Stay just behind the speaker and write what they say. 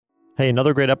Hey,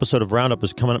 another great episode of Roundup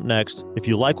is coming up next. If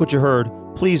you like what you heard,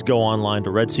 please go online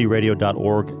to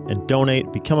redsearadio.org and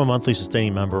donate, become a monthly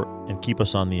sustaining member, and keep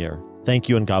us on the air. Thank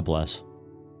you and God bless.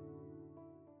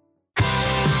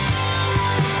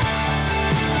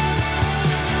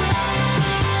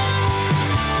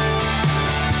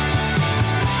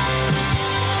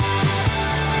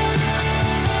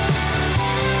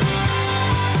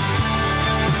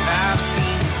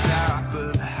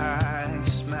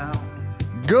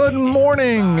 Good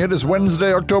morning. It is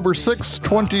Wednesday, October 6,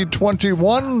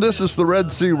 2021. This is the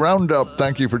Red Sea Roundup.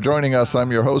 Thank you for joining us.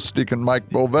 I'm your host, Deacon Mike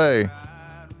Beauvais.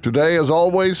 Today, as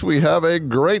always, we have a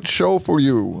great show for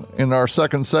you. In our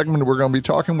second segment, we're going to be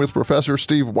talking with Professor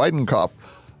Steve Weidenkopf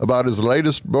about his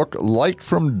latest book, Light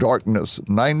from Darkness.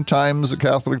 9 times the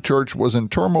Catholic Church was in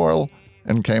turmoil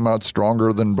and came out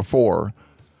stronger than before.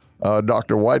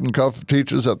 Dr. Weidenkopf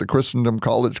teaches at the Christendom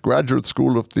College Graduate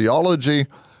School of Theology,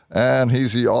 and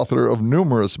he's the author of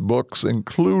numerous books,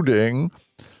 including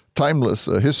Timeless,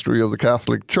 A History of the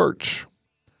Catholic Church,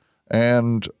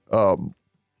 and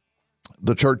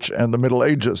The Church and the Middle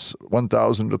Ages,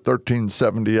 1000 to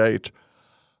 1378.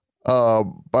 But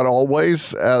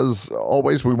always, as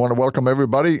always, we want to welcome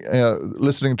everybody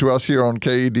listening to us here on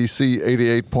KEDC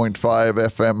 88.5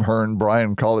 FM Hearn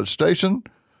Bryan College Station.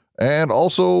 And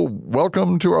also,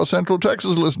 welcome to our Central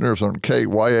Texas listeners on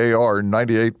KYAR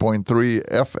 98.3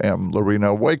 FM,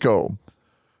 Lorena, Waco.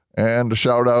 And a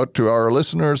shout out to our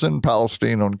listeners in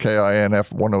Palestine on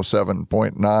KINF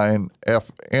 107.9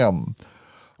 FM.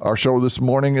 Our show this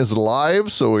morning is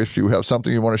live, so if you have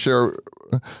something you want to share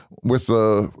with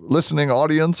the listening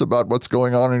audience about what's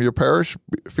going on in your parish,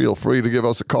 feel free to give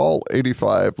us a call,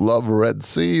 85 Love Red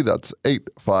Sea. That's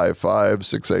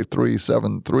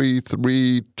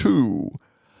 855-683-7332.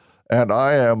 And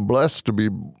I am blessed to be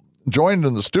joined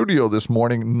in the studio this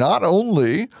morning not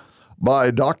only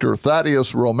by Dr.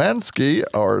 Thaddeus Romansky,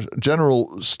 our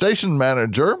General Station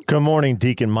Manager. Good morning,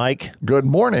 Deacon Mike. Good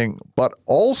morning, but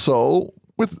also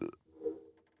with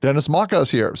Dennis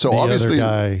Makas here. So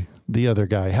The other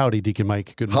guy. Howdy, Deacon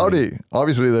Mike. Good morning. Howdy.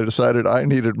 Obviously, they decided I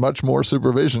needed much more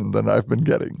supervision than I've been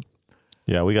getting.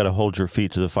 Yeah, we got to hold your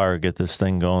feet to the fire, get this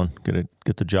thing going,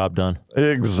 get the job done.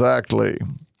 Exactly.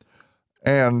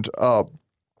 And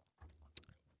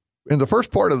in the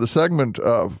first part of the segment,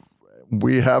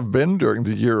 we have been, during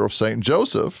the year of St.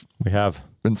 Joseph, We have.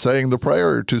 been saying the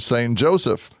prayer to St.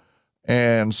 Joseph.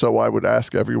 And so I would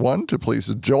ask everyone to please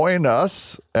join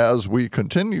us as we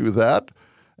continue that.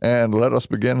 And let us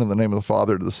begin in the name of the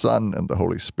Father, the Son, and the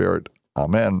Holy Spirit.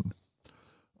 Amen.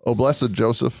 O blessed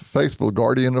Joseph, faithful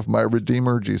guardian of my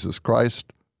Redeemer, Jesus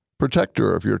Christ,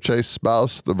 protector of your chaste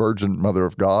spouse, the Virgin Mother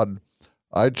of God,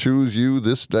 I choose you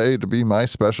this day to be my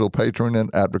special patron and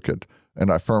advocate,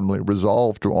 and I firmly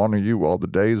resolve to honor you all the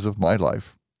days of my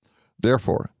life.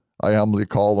 Therefore, I humbly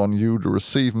call on you to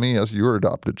receive me as your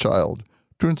adopted child,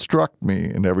 to instruct me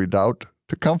in every doubt,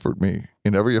 to comfort me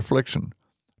in every affliction,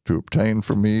 to obtain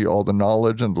from me all the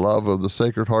knowledge and love of the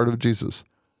Sacred Heart of Jesus,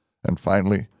 and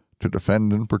finally, to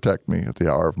defend and protect me at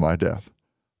the hour of my death.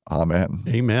 Amen.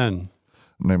 Amen.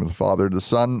 In the name of the Father, the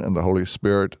Son, and the Holy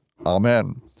Spirit.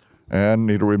 Amen. And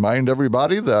need to remind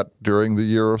everybody that during the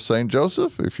year of St.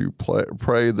 Joseph, if you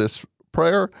pray this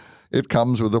prayer, it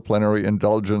comes with a plenary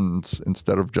indulgence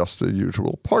instead of just the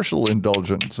usual partial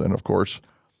indulgence. And of course,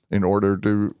 in order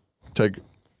to take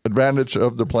advantage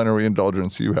of the plenary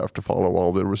indulgence, you have to follow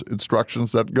all the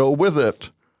instructions that go with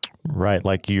it. Right,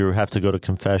 like you have to go to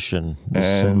confession. The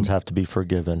sins have to be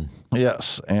forgiven.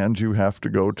 Yes, and you have to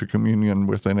go to communion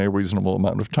within a reasonable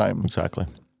amount of time. Exactly.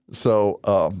 So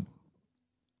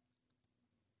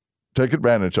take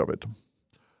advantage of it.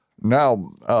 Now,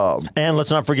 and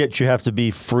let's not forget, you have to be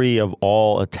free of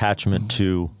all attachment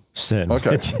to sin,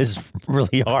 which is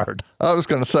really hard. I was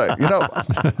going to say,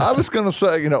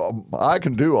 I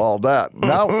can do all that.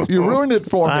 Now you ruined it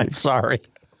for me. I'm sorry.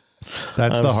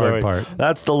 That's the hard part.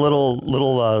 That's the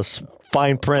little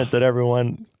fine print that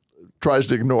everyone tries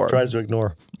to ignore.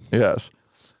 Yes.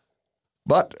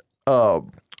 But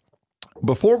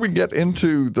before we get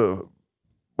into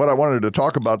what I wanted to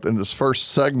talk about in this first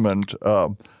segment,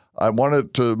 I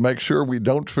wanted to make sure we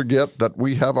don't forget that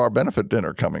we have our benefit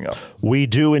dinner coming up. We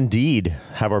do indeed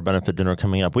have our benefit dinner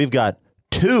coming up. We've got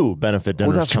 2 benefit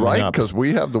dinners coming up. Well, that's right, because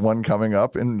we have the one coming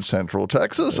up in Central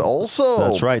Texas also.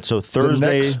 That's right. So Thursday.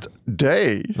 The next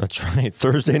day. That's right.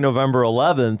 Thursday, November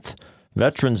 11th,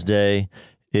 Veterans Day,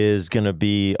 is going to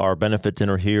be our benefit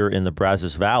dinner here in the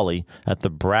Brazos Valley at the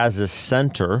Brazos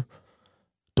Center.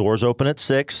 Doors open at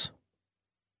 6.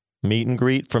 Meet and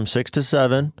greet from 6 to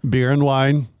 7. Beer and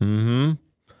wine. Mm-hmm.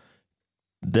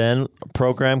 Then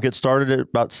program gets started at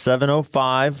about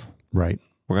 7:05. Right.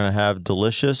 We're going to have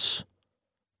delicious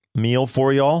meal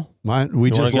for y'all.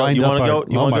 We just lined you up wanna our... go?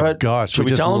 You want to go ahead? Gosh. Should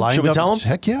we tell them? Should we tell them?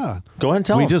 Heck yeah. Go ahead and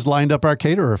tell We them. just lined up our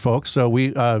caterer, folks. So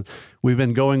we've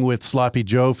been going with Sloppy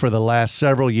Joe for the last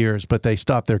several years, but they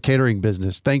stopped their catering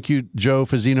business. Thank you, Joe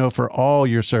Fazzino, for all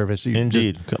your service. You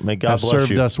Indeed. May God have bless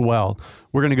served you. us well.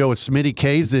 We're going to go with Smitty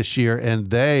K's this year, and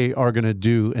they are going to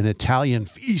do an Italian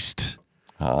feast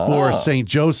for St.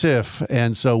 Joseph.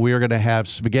 And so we are going to have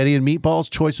spaghetti and meatballs,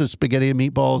 choice of spaghetti and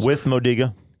meatballs. With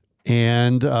Modiga.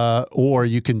 And or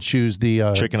you can choose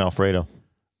the Chicken Alfredo.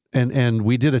 And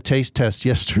we did a taste test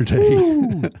yesterday.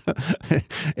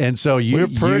 And so We're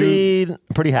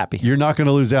pretty happy. You're not going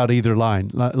to lose out either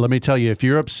line. Let me tell you, if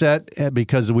you're upset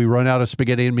because we run out of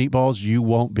spaghetti and meatballs, you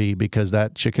won't be, because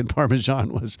that chicken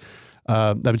Parmesan was,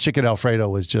 chicken Alfredo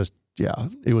was just,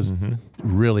 it was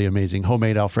really amazing.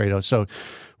 Homemade Alfredo. So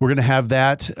we're going to have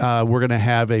that. We're going to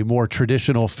have a more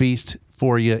traditional feast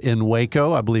for you in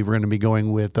Waco. I believe we're going to be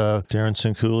going with Darren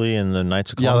Sinkuli and the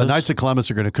Knights of Columbus. Yeah, the Knights of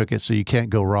Columbus are going to cook it, so you can't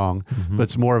go wrong. But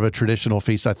it's more of a traditional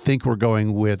feast. I think we're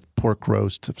going with pork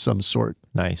roast of some sort.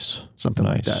 Nice. Something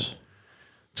like that.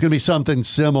 It's going to be something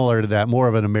similar to that, more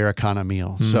of an Americana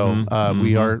meal. So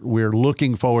we're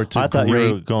looking forward to. I thought you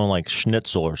were going like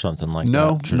schnitzel or something like that.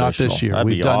 No, not this year. That'd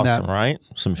We've be done awesome, that. right?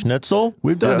 Some schnitzel.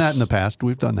 We've done that in the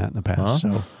past.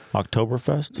 So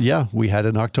Oktoberfest. Yeah, we had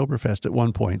an Oktoberfest at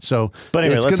one point. So but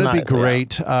anyway, it's going to be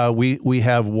great. Yeah. We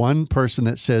have one person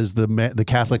that says the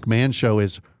Catholic Man Show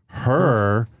is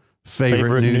her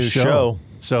favorite new show.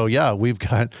 So yeah, we've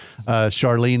got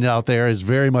Charlene out there is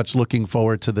very much looking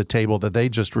forward to the table that they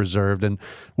just reserved, and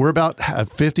we're about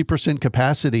 50%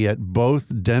 capacity at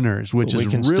both dinners, which is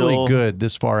really good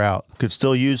this far out. Could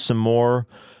still use some more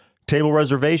table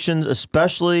reservations,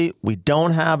 especially we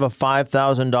don't have a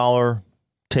 $5,000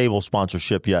 table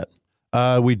sponsorship yet.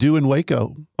 We do in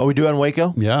Waco. Oh, we do in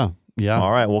Waco? Yeah.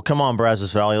 All right. Well, come on,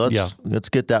 Brazos Valley. Let's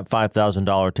get that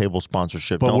 $5,000 table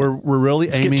sponsorship. But we're really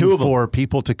aiming for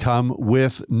people to come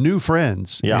with new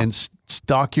friends and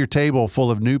stock your table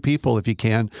full of new people if you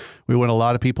can. We want a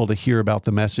lot of people to hear about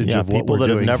the message of what we're doing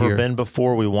here. People that have never been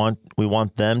before. We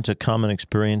want them to come and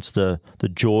experience the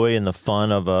joy and the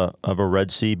fun of a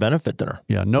Red Sea benefit dinner.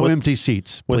 Yeah, no empty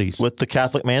seats, please. With the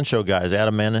Catholic Man Show guys,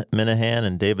 Adam Minahan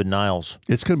and David Niles.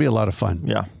 It's going to be a lot of fun.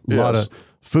 Yeah, a lot of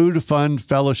food, fun,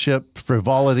 fellowship,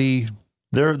 frivolity.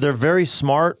 They're very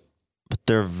smart, but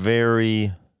they're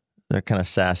kind of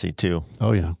sassy too.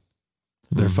 Oh yeah.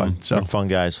 They're fun. So they're fun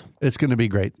guys. It's going to be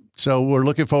great. So we're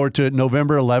looking forward to it.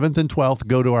 November 11th and 12th.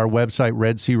 Go to our website,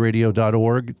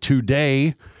 redsearadio.org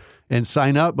today and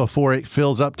sign up before it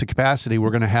fills up to capacity.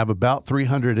 We're going to have about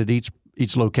 300 at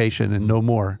each location and no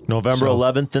more. November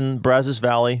 11th in Brazos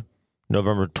Valley,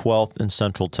 November 12th in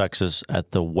Central Texas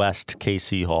at the West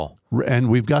KC Hall. And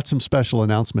we've got some special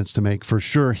announcements to make for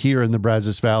sure here in the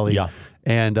Brazos Valley. Yeah.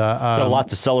 And got a lot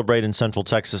to celebrate in Central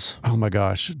Texas. Oh my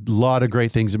gosh, a lot of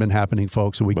great things have been happening,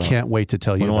 folks, and we can't wait to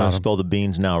tell you about them. We don't want to spill the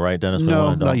beans now, right, Dennis?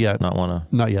 No, not yet.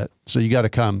 Not yet. So you got to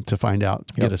come to find out,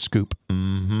 get a scoop.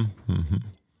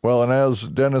 Well, and as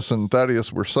Dennis and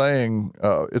Thaddeus were saying,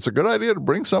 it's a good idea to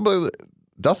bring somebody that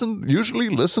doesn't usually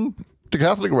listen to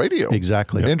Catholic radio.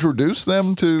 Exactly. Introduce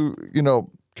them to,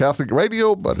 Catholic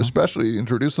radio, but especially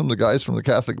introduce them to guys from the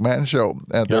Catholic Man Show,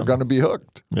 and they're going to be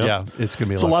hooked. Yep. Yeah, it's going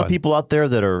to be a lot of fun. There's a lot of people out there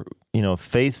that are,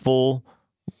 faithful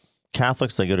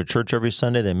Catholics. They go to church every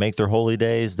Sunday. They make their holy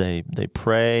days. They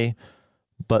pray,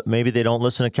 but maybe they don't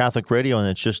listen to Catholic radio, and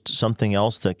it's just something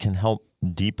else that can help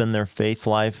deepen their faith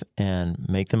life and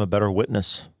make them a better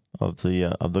witness of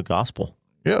the gospel.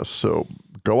 Yes, so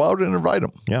go out and invite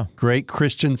them. Yeah. Great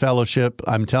Christian fellowship.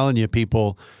 I'm telling you,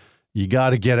 people, you got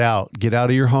to get out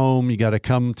of your home. You got to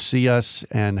come see us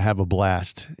and have a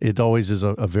blast. It always is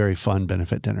a very fun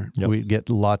benefit dinner. Yep. We get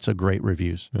lots of great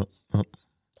reviews. Yep.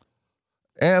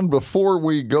 And before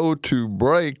we go to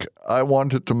break, I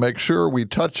wanted to make sure we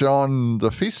touch on the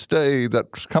feast day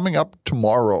that's coming up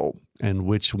tomorrow. And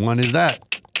which one is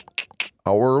that?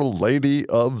 Our Lady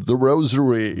of the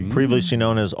Rosary. Previously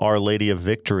known as Our Lady of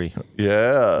Victory.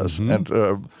 Yes. And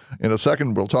in a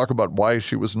second, we'll talk about why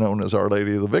she was known as Our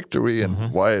Lady of the Victory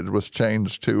and why it was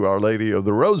changed to Our Lady of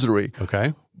the Rosary.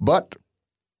 Okay. But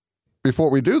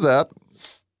before we do that,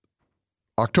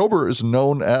 October is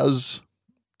known as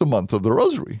the month of the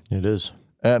Rosary. It is.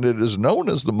 And it is known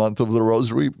as the month of the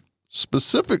Rosary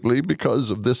specifically because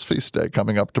of this feast day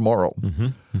coming up tomorrow.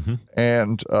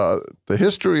 And the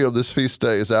history of this feast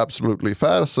day is absolutely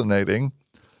fascinating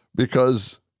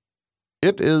because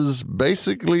it is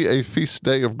basically a feast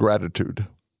day of gratitude.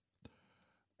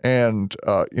 And,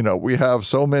 we have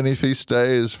so many feast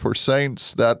days for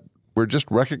saints that we're just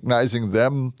recognizing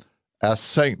them as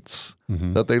saints,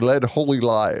 that they led holy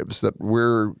lives, that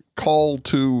we're called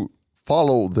to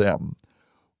follow them.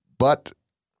 But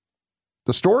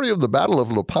the story of the Battle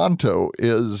of Lepanto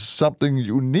is something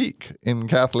unique in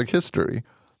Catholic history,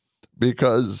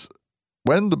 because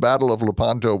when the Battle of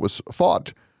Lepanto was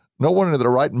fought, no one in their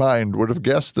right mind would have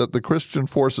guessed that the Christian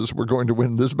forces were going to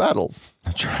win this battle.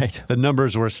 That's right. The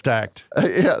numbers were stacked.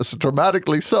 Yes,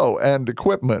 dramatically so, and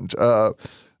equipment. The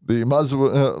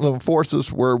Muslim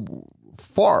forces were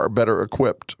far better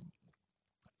equipped.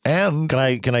 And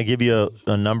Can I give you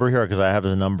a number here, because I have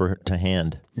the number to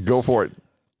hand? go for it.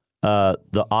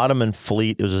 The Ottoman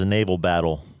fleet, it was a naval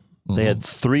battle. They had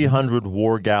 300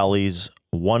 war galleys,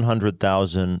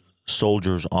 100,000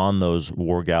 soldiers on those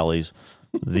war galleys.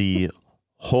 The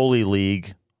Holy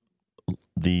League,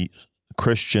 the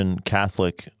Christian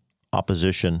Catholic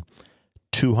opposition,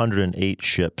 208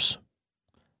 ships.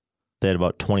 They had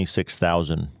about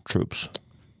 26,000 troops.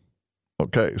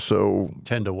 Okay, so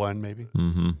 10-1, maybe.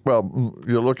 well,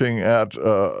 you're looking at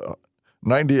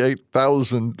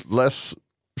 98,000 less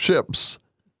ships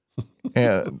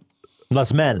and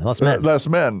Less men. less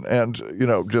men, and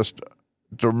just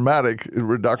dramatic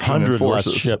reduction in 100 less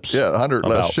forces. ships. Yeah, 100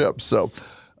 less About. ships. So,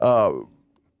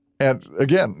 and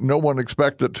again, no one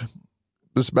expected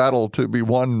this battle to be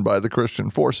won by the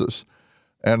Christian forces,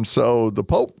 and so the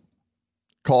Pope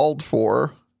called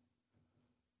for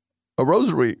a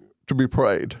rosary to be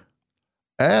prayed,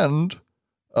 and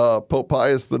Pope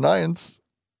Pius IX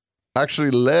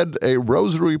actually led a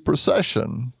rosary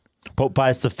procession. Pope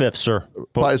Pius V, sir.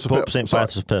 Pius Pope V, St. sorry.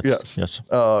 Pius V. Yes. Yes.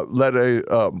 Led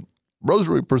a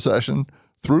rosary procession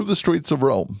through the streets of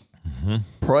Rome,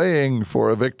 praying for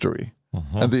a victory.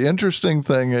 And the interesting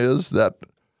thing is that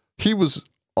he was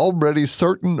already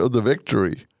certain of the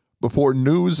victory before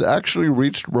news actually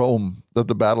reached Rome that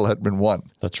the battle had been won.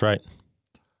 That's right.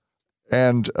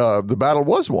 And the battle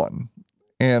was won,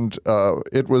 and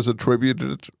it was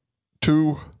attributed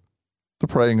to the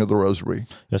praying of the rosary.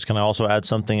 Yes, can I also add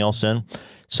something else in?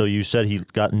 So you said he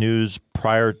got news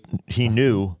prior, he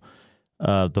knew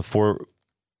the four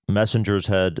messengers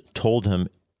had told him.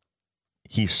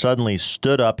 He suddenly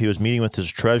stood up. He was meeting with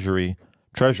his treasurer.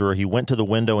 He went to the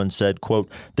window and said, quote,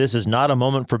 "This is not a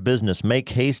moment for business. Make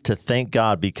haste to thank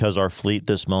God, because our fleet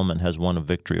this moment has won a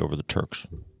victory over the Turks."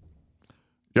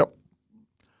 Yep.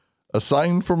 A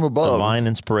sign from above. Divine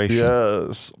inspiration.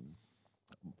 Yes.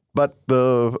 But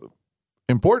the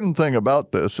important thing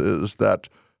about this is that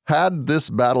had this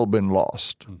battle been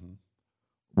lost,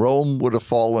 Rome would have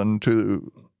fallen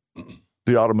to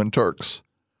the Ottoman Turks,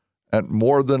 and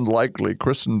more than likely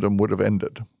Christendom would have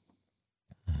ended.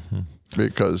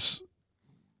 Because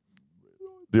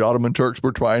the Ottoman Turks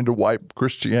were trying to wipe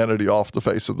Christianity off the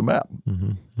face of the map.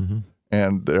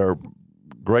 And their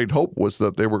great hope was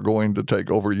that they were going to take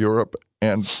over Europe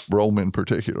and Rome in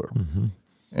particular.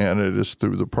 And it is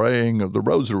through the praying of the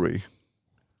rosary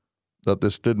that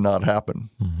this did not happen.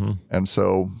 And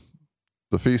so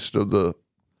the feast of the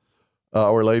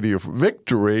Our Lady of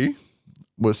Victory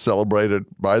was celebrated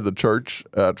by the church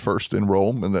at first in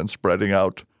Rome and then spreading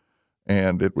out,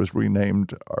 and it was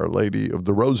renamed Our Lady of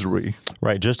the Rosary.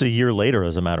 Right, just a year later,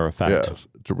 as a matter of fact. Yes,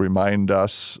 to remind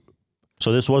us.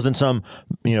 So this wasn't some,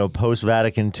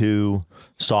 post-Vatican II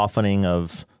softening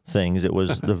of things. It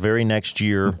was the very next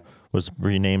year was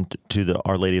renamed to the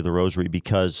Our Lady of the Rosary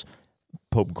because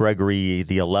Pope Gregory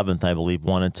XI, I believe,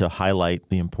 wanted to highlight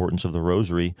the importance of the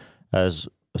Rosary as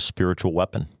a spiritual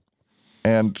weapon.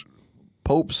 And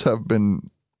popes have been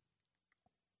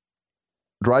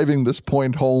driving this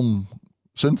point home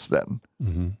since then,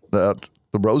 that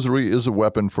the Rosary is a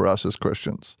weapon for us as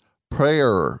Christians.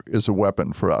 Prayer is a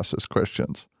weapon for us as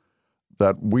Christians,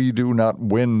 that we do not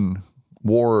win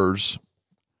wars,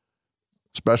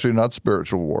 especially not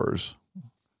spiritual wars,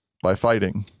 by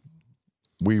fighting.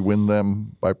 We win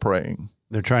them by praying.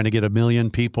 They're trying to get 1 million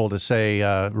people to say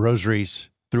rosaries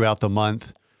throughout the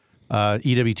month.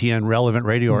 EWTN Relevant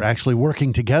Radio are actually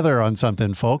working together on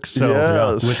something, folks. So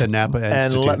Yes. with the Napa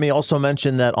Institute. And let me also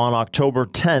mention that on October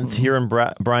 10th, here in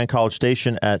Bryan College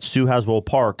Station at Stu Haswell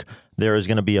Park, there is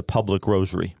going to be a public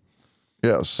rosary.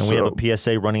 Yes. And we have a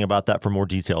PSA running about that for more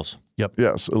details.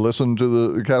 Yes. Listen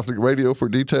to the Catholic Radio for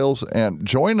details and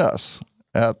join us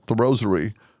at the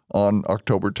Rosary on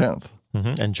October 10th.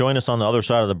 And join us on the other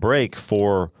side of the break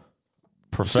for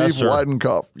Professor Steve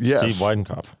Weidenkopf. Yes. Steve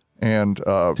Weidenkopf. And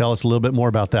tell us a little bit more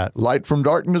about that. Light from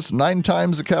Darkness. 9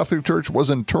 times the Catholic Church was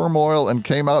in turmoil and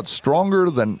came out stronger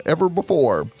than ever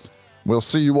before. We'll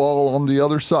see you all on the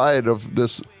other side of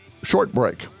this short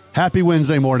break. Happy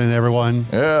Wednesday morning, everyone.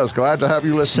 Yes, glad to have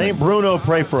you listening. St. Bruno,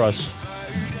 pray for us.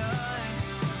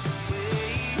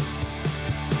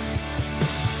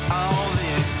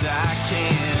 as I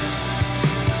can,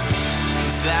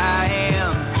 'cause I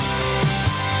am.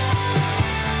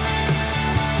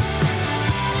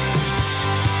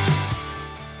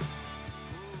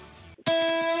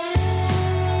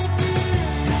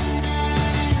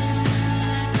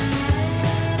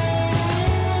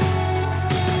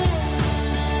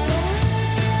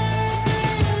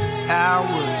 I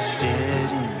was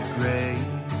dead in the grave.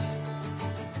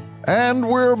 And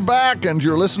we're back, and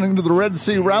you're listening to the Red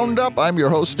Sea Roundup. I'm your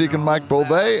host, Deacon Mike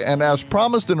Beauvais, and as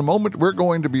promised, in a moment, we're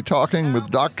going to be talking with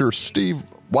Dr. Steve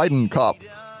Weidenkopf.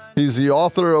 He's the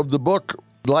author of the book,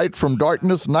 Light from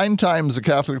Darkness. 9 times the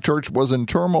Catholic Church was in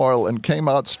turmoil and came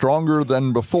out stronger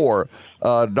than before.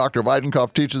 Dr.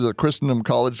 Weidenkopf teaches at Christendom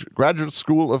College Graduate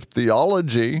School of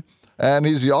Theology, and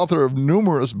he's the author of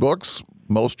numerous books,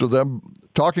 most of them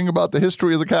talking about the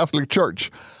history of the Catholic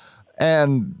Church.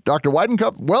 And Dr.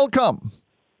 Weidenkopf, welcome.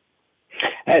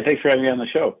 Hey, thanks for having me on the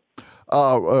show.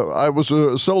 I was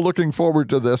so looking forward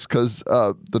to this because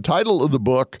the title of the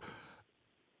book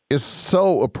is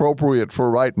so appropriate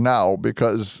for right now,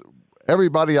 because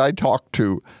everybody I talk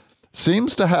to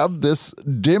seems to have this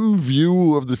dim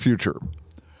view of the future.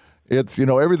 It's,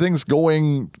 everything's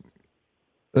going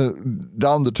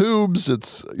down the tubes.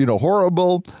 It's,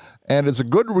 horrible. And it's a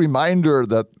good reminder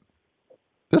that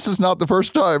this is not the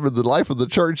first time in the life of the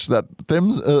church that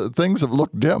things have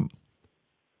looked dim.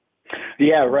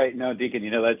 Yeah, right. No, Deacon,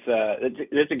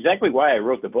 that's exactly why I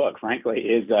wrote the book, frankly,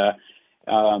 is,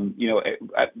 when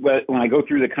I go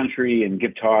through the country and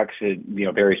give talks at,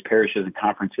 various parishes and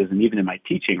conferences, and even in my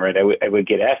teaching, right, I would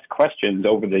get asked questions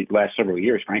over the last several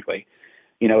years, frankly.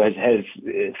 Has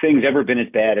things ever been as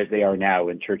bad as they are now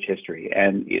in church history?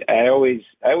 And I always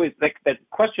that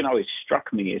question always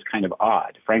struck me as kind of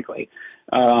odd, frankly,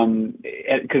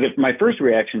 because my first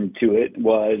reaction to it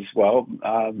was,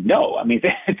 no. I mean,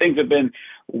 things have been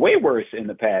way worse in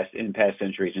past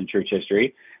centuries in church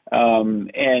history.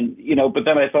 But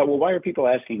then I thought, well, why are people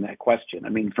asking that question? I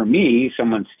mean, for me,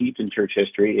 someone steeped in church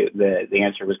history, the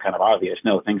answer was kind of obvious.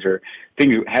 No, things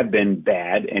have been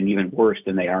bad and even worse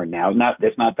than they are now.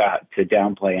 That's not to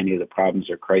downplay any of the problems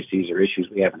or crises or issues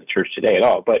we have in the church today at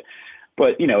all. But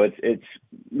it's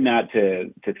not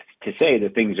to say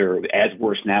that things are as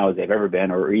worse now as they've ever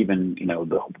been, or even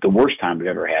the worst time we've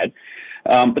ever had.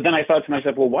 But then I thought to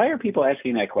myself, well, why are people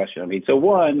asking that question? I mean, so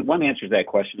one answer to that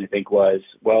question, I think, was,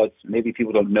 well, it's maybe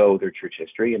people don't know their church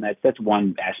history, and that's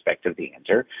one aspect of the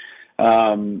answer.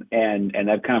 And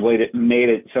I've kind of made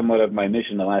it somewhat of my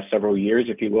mission the last several years,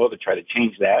 if you will, to try to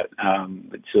change that,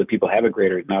 so that people have a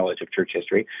greater knowledge of church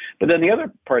history. But then the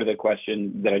other part of the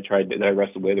question that I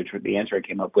wrestled with, or the answer I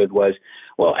came up with was,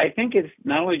 well, I think it's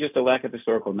not only just a lack of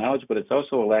historical knowledge, but it's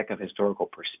also a lack of historical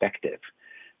perspective.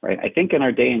 Right. I think in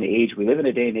our day and age, we live in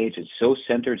a day and age that's so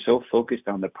centered, so focused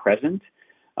on the present,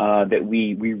 that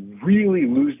we really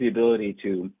lose the ability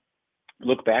to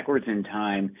look backwards in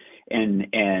time and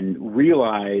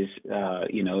realize,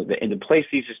 and to place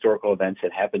these historical events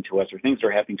that happen to us, or things that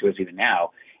are happening to us even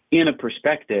now, in a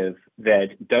perspective that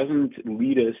doesn't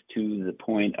lead us to the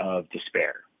point of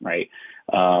despair. Right.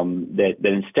 That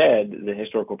instead, the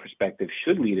historical perspective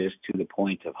should lead us to the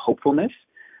point of hopefulness,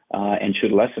 and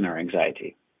should lessen our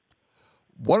anxiety.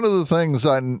 One of the things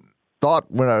I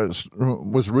thought when I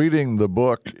was reading the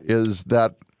book is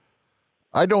that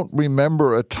I don't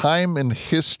remember a time in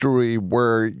history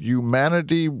where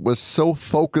humanity was so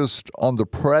focused on the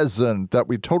present that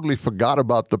we totally forgot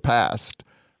about the past.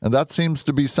 And that seems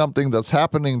to be something that's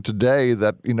happening today,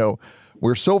 that,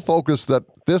 we're so focused that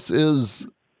this is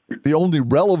the only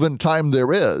relevant time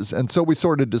there is. And so we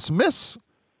sort of dismiss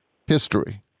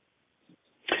history.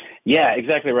 Yeah,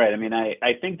 exactly right. I mean,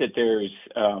 I think that there's,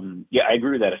 I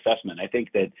agree with that assessment. I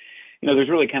think that, there's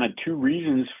really kind of two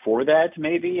reasons for that.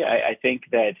 Maybe I think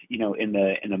that, in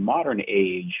the modern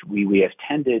age, we have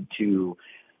tended to,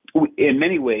 in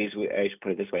many ways, I should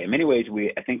put it this way. In many ways,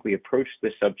 I think we approach the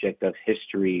subject of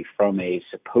history from a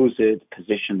supposed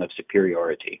position of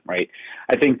superiority, right?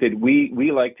 I think that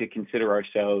we like to consider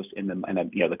ourselves in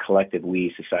the collective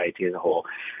we, society as a whole.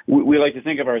 We like to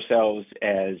think of ourselves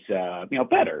as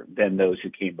better than those who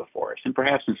came before us, and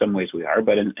perhaps in some ways we are,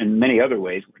 but in many other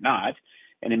ways we're not,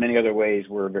 and in many other ways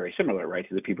we're very similar, right,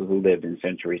 to the people who lived in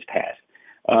centuries past.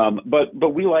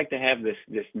 But we like to have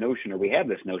this notion, or we have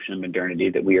this notion of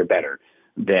modernity, that we are better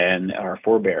than our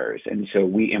forebears, and so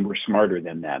we're smarter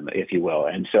than them, if you will.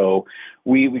 And so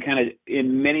we kind of,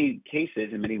 in many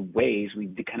cases, in many ways, we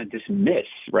kind of dismiss,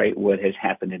 right, what has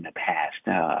happened in the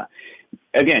past.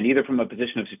 again, either from a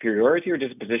position of superiority or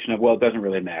just a position of, well, it doesn't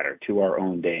really matter to our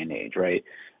own day and age, right?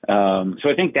 So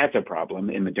I think that's a problem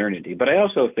in modernity. But I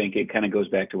also think it kind of goes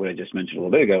back to what I just mentioned a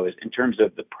little bit ago, is in terms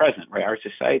of the present, right? Our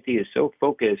society is so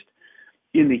focused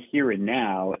in the here and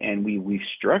now, and we've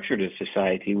structured a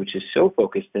society which is so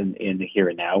focused in the here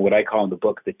and now, what I call in the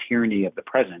book the tyranny of the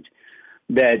present,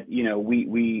 that, you know, we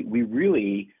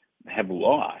really have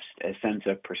lost a sense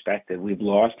of perspective. We've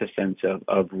lost a sense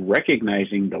of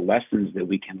recognizing the lessons that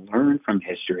we can learn from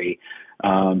history,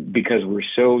 because we're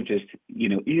so just, you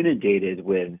know, inundated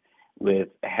with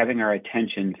having our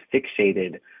attention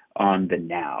fixated on the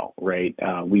now, right?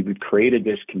 We've created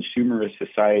this consumerist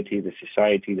society, the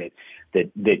society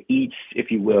that eats, if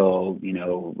you will, you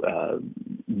know,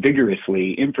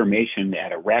 vigorously information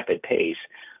at a rapid pace.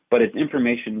 But it's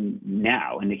information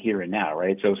now, in the here and now,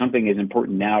 right? So something is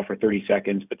important now for 30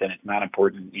 seconds, but then it's not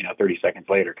important, you know, 30 seconds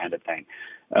later, kind of thing.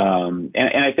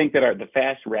 And I think that the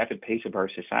fast, rapid pace of our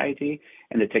society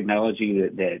and the technology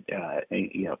that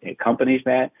you know, accompanies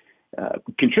that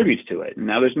contributes to it.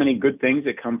 Now, there's many good things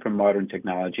that come from modern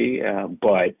technology,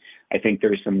 but I think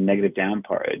there's some negative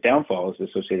downfalls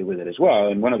associated with it as well.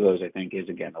 And one of those, I think, is,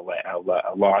 again, a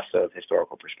loss of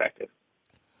historical perspective.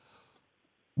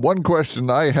 One question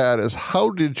I had is, how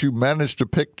did you manage to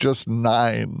pick just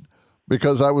 9?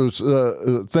 Because I was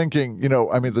thinking, you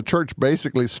know, I mean, the church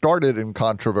basically started in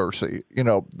controversy. You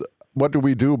know, what do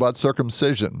we do about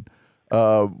circumcision?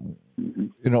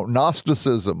 You know,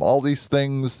 Gnosticism, all these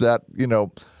things that, you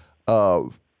know,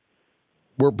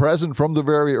 were present from the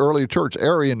very early church,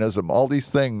 Arianism, all these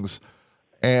things.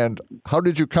 And how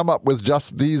did you come up with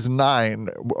just these 9?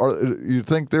 Or you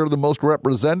think they're the most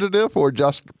representative, or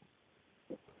just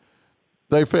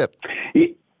they fit?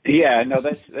 Yeah, no,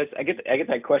 that's I get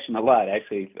that question a lot,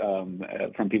 actually,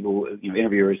 from people, you know,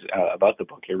 interviewers about the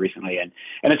book here recently, and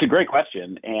it's a great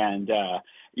question, and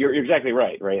you're exactly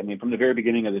right. I mean, from the very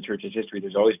beginning of the church's history,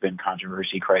 there's always been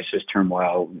controversy, crisis,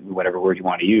 turmoil, whatever word you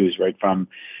want to use, right? From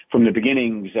the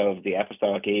beginnings of the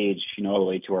apostolic age, you know, all the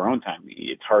way to our own time,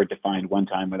 it's hard to find one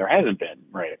time where there hasn't been,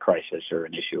 right, a crisis or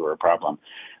an issue or a problem,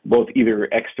 both either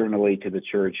externally to the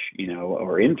church, you know,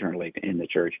 or internally in the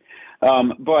church.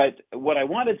 But what I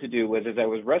wanted to do was, as I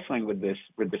was wrestling with this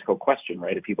whole question,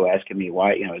 right, of people asking me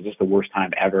why, you know, is this the worst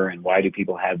time ever, and why do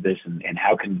people have this, and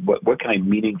what can I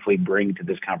meaningfully bring to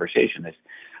this conversation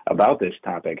about this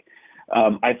topic?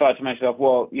 I thought to myself,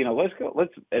 well, you know, let's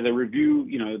as a review,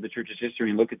 you know, the church's history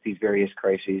and look at these various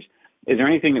crises. Is there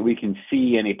anything that we can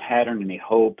see, any pattern, any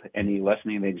hope, any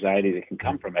lessening of anxiety that can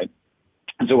come from it?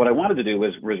 And so what I wanted to do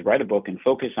was write a book and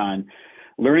focus on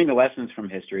learning the lessons from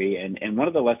history. And one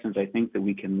of the lessons I think that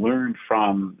we can learn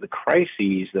from the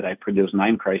crises that those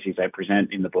 9 crises I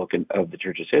present in the book of the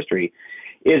church's history,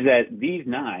 is that these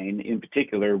 9 in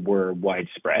particular were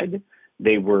widespread.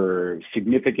 They were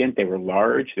significant. They were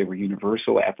large. They were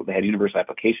universal. They had universal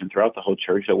application throughout the whole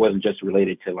church. So it wasn't just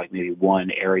related to like maybe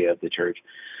one area of the church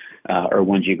or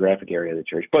one geographic area of the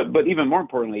church. But even more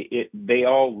importantly,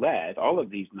 all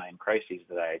of these 9 crises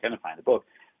that I identify in the book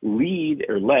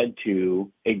led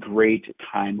to a great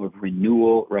time of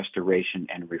renewal, restoration,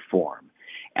 and reform.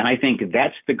 And I think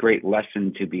that's the great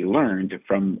lesson to be learned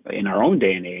from in our own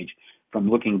day and age, from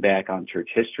looking back on church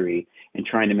history and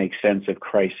trying to make sense of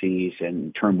crises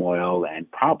and turmoil and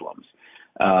problems,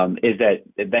 is that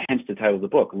hence the title of the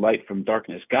book, Light from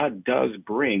Darkness. God does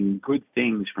bring good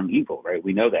things from evil, right?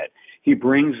 We know that. He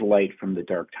brings light from the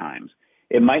dark times.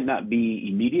 It might not be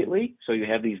immediately, so you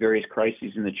have these various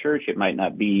crises in the church. It might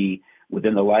not be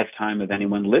within the lifetime of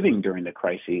anyone living during the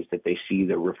crises that they see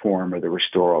the reform or the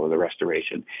restoral or the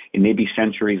restoration. It may be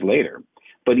centuries later.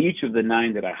 But each of the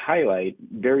 9 that I highlight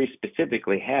very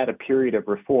specifically had a period of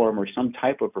reform or some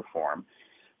type of reform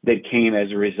that came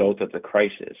as a result of the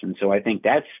crisis. And so I think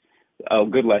that's a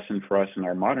good lesson for us in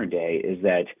our modern day, is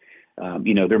that,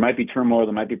 you know, there might be turmoil,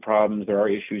 there might be problems, there are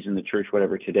issues in the church,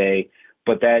 whatever today,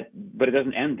 but it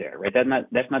doesn't end there, right?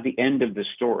 That's not the end of the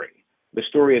story. The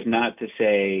story is not to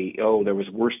say, oh, there was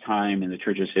a worse time in the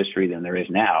church's history than there is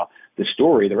now. The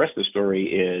rest of the story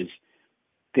is,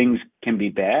 things can be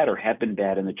bad or have been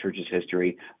bad in the church's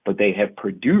history, but they have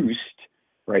produced,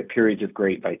 right, periods of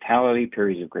great vitality,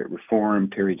 periods of great reform,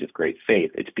 periods of great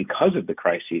faith. It's because of the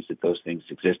crises that those things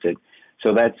existed.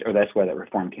 So that's why that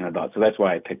reform came about. So that's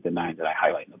why I picked the 9 that I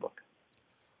highlight in the book.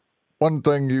 One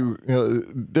thing you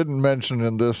didn't mention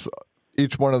in this,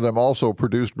 each one of them also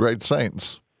produced great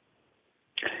saints.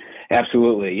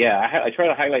 Absolutely, yeah. I try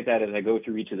to highlight that as I go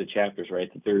through each of the chapters, right?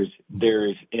 That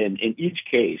there's in each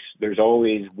case, there's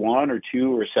always one or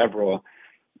two or several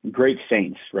great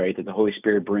saints, right? That the Holy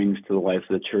Spirit brings to the life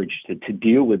of the church to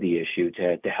deal with the issue,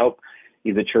 to help,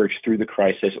 the church through the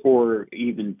crisis, or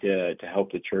even to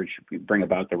help the church bring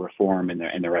about the reform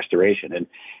and the restoration.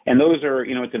 And those are,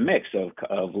 it's a mix of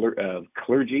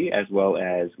clergy as well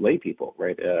as lay people,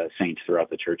 right? Saints throughout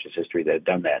the church's history that have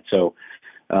done that. So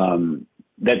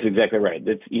that's exactly right.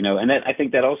 That's, and that, I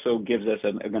think that also gives us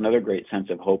another great sense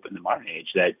of hope in the modern age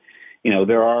that,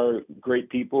 there are great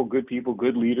people,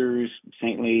 good leaders,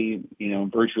 saintly,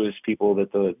 virtuous people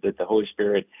that the Holy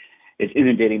Spirit is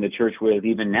inundating the church with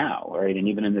even now, right, and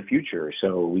even in the future.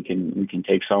 So we can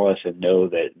take solace and know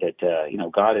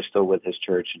that God is still with His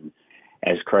church, and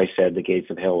as Christ said, the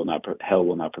gates of hell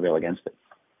will not prevail against it.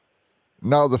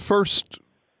 Now, the first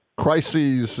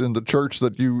crises in the church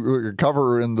that you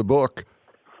cover in the book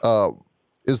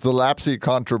is the Lapsey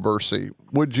controversy.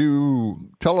 Would you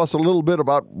tell us a little bit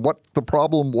about what the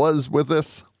problem was with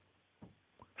this?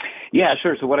 Yeah,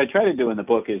 sure. So what I try to do in the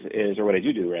book is what I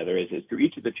do rather, is through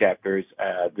each of the chapters,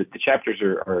 the chapters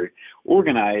are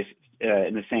organized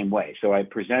in the same way. So I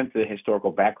present the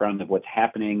historical background of what's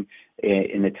happening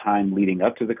in the time leading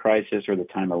up to the crisis or the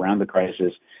time around the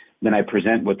crisis. Then I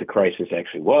present what the crisis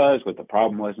actually was, what the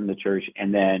problem was in the church,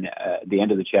 and then the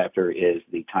end of the chapter is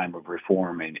the time of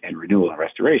reform and renewal and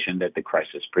restoration that the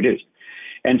crisis produced.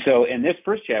 And so in this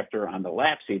first chapter on the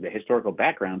Lapsey, the historical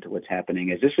background to what's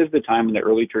happening is this is the time in the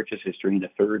early church's history in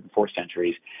the 3rd and 4th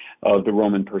centuries of the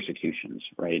Roman persecutions,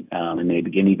 right? And they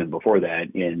begin even before that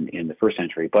in the 1st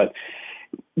century. But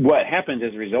what happens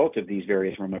as a result of these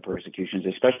various Roman persecutions,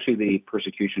 especially the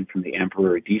persecution from the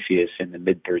Emperor Decius in the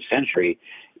mid-3rd century,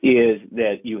 is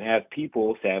that you have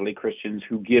people, sadly Christians,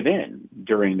 who give in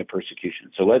during the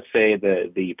persecution. So let's say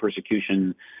the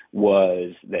persecution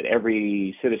was that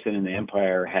every citizen in the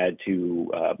empire had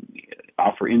to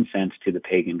offer incense to the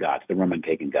pagan gods, the Roman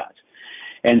pagan gods.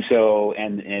 And so,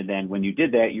 and then when you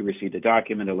did that, you received a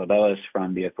document, a libellus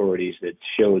from the authorities that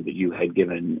showed that you had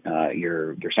given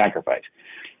your sacrifice.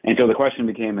 And so the question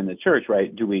became in the church,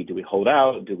 right? Do we hold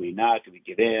out? Do we not? Do we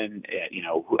give in?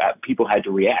 People had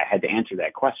to answer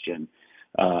that question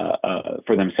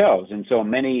for themselves. And so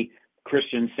many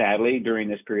Christians, sadly, during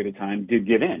this period of time, did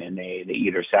give in, and they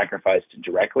either sacrificed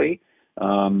directly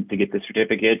to get the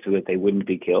certificate so that they wouldn't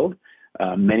be killed.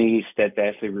 Many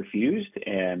steadfastly refused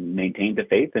and maintained the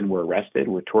faith and were arrested,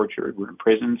 were tortured, were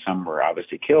imprisoned. Some were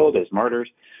obviously killed as martyrs.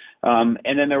 And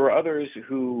then there were others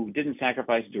who didn't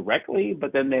sacrifice directly,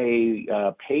 but then they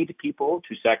paid people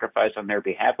to sacrifice on their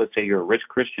behalf. Let's say you're a rich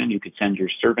Christian, you could send your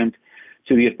servant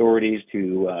to the authorities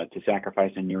to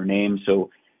sacrifice in your name. So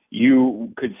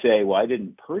you could say, well, I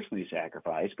didn't personally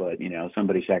sacrifice, but,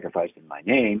 somebody sacrificed in my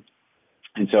name.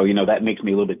 And so, that makes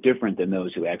me a little bit different than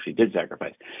those who actually did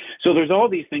sacrifice. So there's all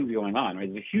these things going on, right?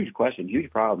 There's a huge question,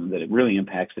 huge problem that it really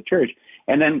impacts the church.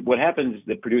 And then what happens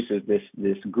that produces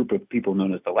this group of people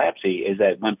known as the Lapsey is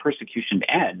that when persecution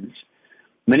ends,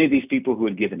 many of these people who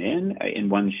had given in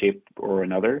one shape or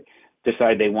another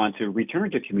decide they want to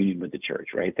return to communion with the church,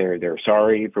 right? They're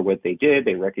sorry for what they did.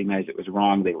 They recognize it was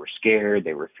wrong. They were scared.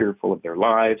 They were fearful of their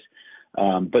lives.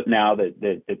 But now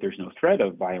that there's no threat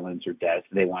of violence or death,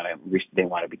 they want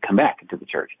to come back into the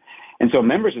church. And so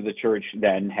members of the church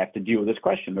then have to deal with this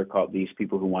question. They're called, these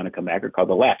people who want to come back are called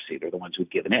the Lapsey. They're the ones who've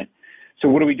given in. So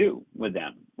what do we do with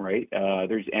them, right?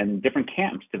 And different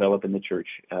camps develop in the church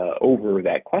over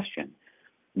that question.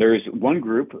 There's one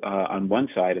group on one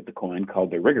side of the coin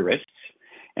called the Rigorists.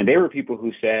 And they were people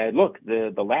who said, look,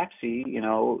 the Lapsey,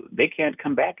 they can't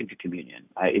come back into communion.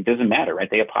 It doesn't matter, right?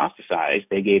 They apostatized.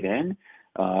 They gave in.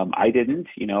 I didn't.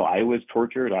 I was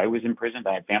tortured. I was imprisoned.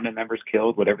 I had family members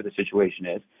killed, whatever the situation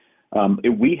is.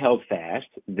 We held fast.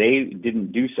 They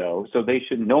didn't do so. So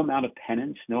no amount of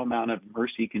penance, no amount of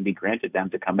mercy can be granted them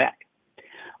to come back.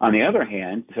 On the other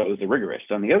hand, so it was the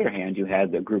Rigorists. On the other hand, you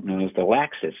had the group known as the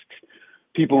Laxists.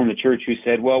 People in the church who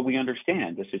said, well, we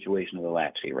understand the situation of the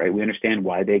Lapsey, right? We understand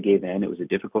why they gave in. It was a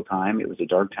difficult time. It was a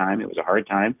dark time. It was a hard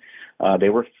time. They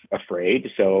were afraid.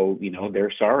 So,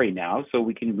 they're sorry now. So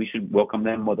we should welcome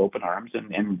them with open arms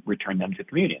and return them to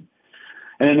communion.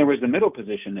 And then there was the middle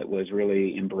position that was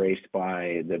really embraced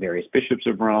by the various bishops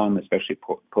of Rome, especially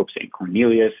Pope St.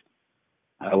 Cornelius,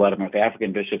 a lot of North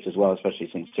African bishops as well, especially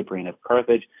St. Cyprian of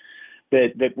Carthage.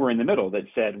 That were in the middle that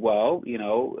said, well,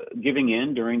 giving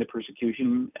in during the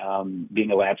persecution,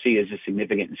 being a Lapsey is a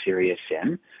significant and serious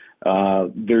sin.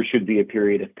 There should be a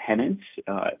period of penance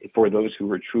for those who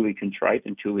were truly contrite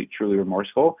and truly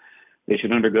remorseful. They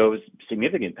should undergo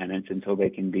significant penance until they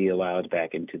can be allowed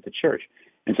back into the church.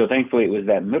 And so thankfully it was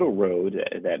that middle road,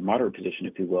 that moderate position,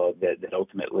 if you will, that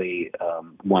ultimately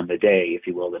won the day, if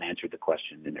you will, that answered the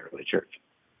question in the early church.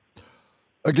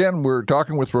 Again, we're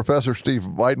talking with Professor Steve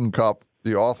Weidenkopf,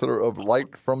 the author of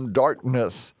Light from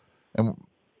Darkness. And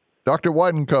Dr.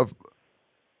 Weidenkopf,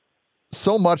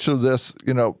 so much of this,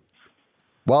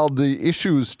 while the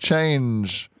issues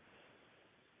change,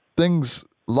 things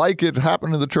like it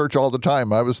happen in the church all the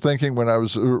time. I was thinking when I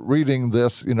was reading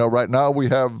this, right now we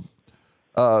have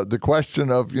the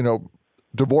question of,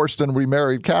 divorced and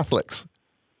remarried Catholics.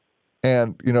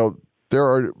 And, there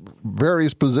are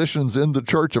various positions in the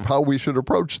church of how we should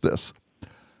approach this.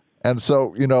 And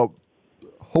so,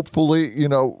 hopefully,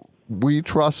 we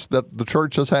trust that the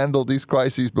church has handled these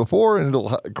crises before and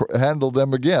it'll handle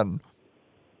them again.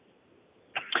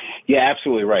 Yeah,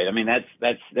 absolutely right. I mean,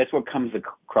 that's what comes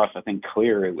across, I think,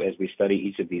 clear as we study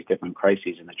each of these different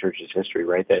crises in the church's history,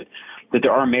 right? That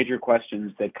there are major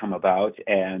questions that come about,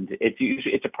 and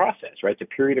it's a process, right? It's a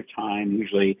period of time,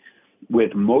 usually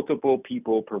with multiple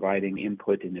people providing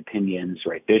input and opinions,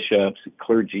 right? Bishops,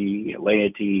 clergy,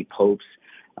 laity, popes,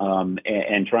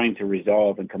 and trying to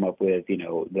resolve and come up with, the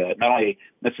not only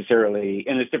necessarily,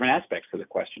 and there's different aspects to the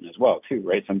question as well, too,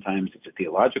 right? Sometimes it's a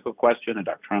theological question, a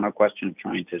doctrinal question of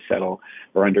trying to settle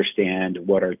or understand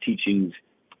what our teachings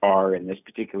are in this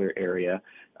particular area,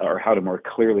 or how to more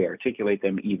clearly articulate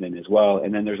them even as well.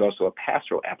 And then there's also a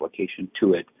pastoral application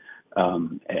to it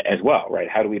as well, right?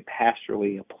 How do we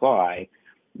pastorally apply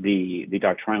the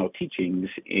doctrinal teachings,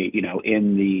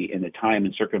 in the time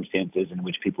and circumstances in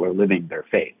which people are living their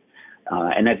faith?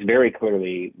 And that's very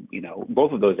clearly,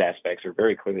 both of those aspects are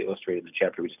very clearly illustrated in the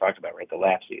chapter we just talked about, right? The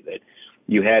lapsy, that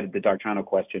you had the doctrinal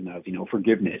question of,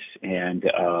 forgiveness and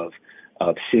of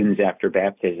sins after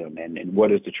baptism, and what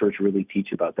does the church really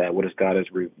teach about that? What has God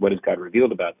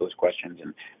revealed about those questions,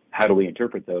 and how do we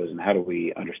interpret those, and how do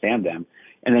we understand them?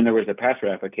 And then there was the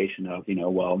pastoral application of,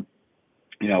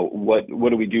 what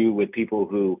do we do with people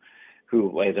who,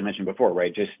 as I mentioned before,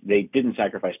 right, just they didn't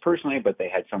sacrifice personally, but they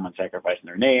had someone sacrifice in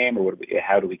their name, or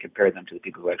how do we compare them to the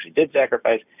people who actually did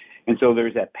sacrifice? And so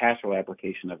there's that pastoral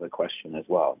application of the question as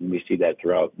well. And we see that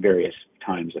throughout various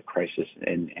times of crisis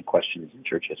and questions in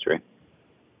church history.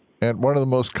 And one of the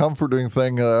most comforting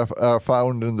things I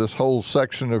found in this whole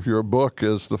section of your book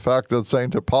is the fact that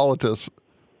St. Hippolytus,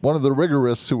 one of the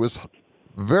rigorists who was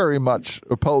very much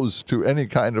opposed to any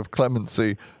kind of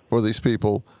clemency for these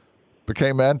people,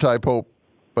 became anti-pope,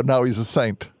 but now he's a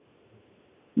saint.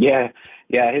 Yeah.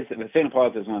 St.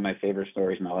 Hippolytus is one of my favorite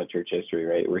stories in all of church history,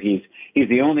 right? Where he's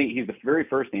the very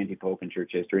first anti-pope in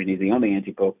church history, and he's the only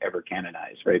anti-pope ever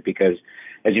canonized, right? Because,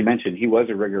 as you mentioned, he was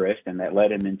a rigorist, and that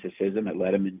led him into schism. It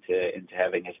led him into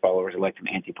having his followers elect him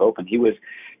anti-pope, and he was,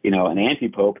 an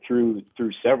anti-pope through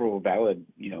several valid,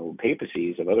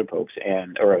 papacies of other popes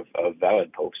of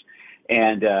valid popes.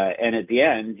 And at the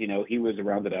end, he was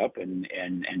rounded up and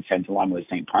sent along with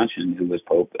St. Pontian, who was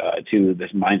pope, to the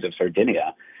mines of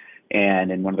Sardinia,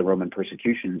 and in one of the Roman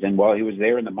persecutions. And while he was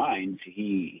there in the mines,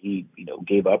 he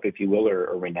gave up, if you will,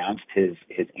 or renounced his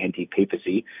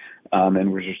anti-papacy,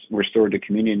 and was restored to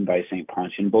communion by St.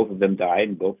 Pontian. Both of them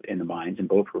died, both in the mines, and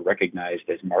both were recognized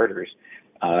as martyrs,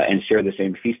 and share the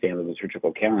same feast day on the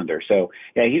liturgical calendar. So,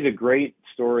 yeah, he's a great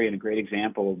story and a great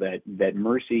example that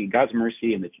mercy, God's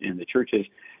mercy in the church's,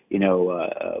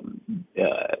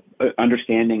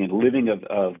 understanding and living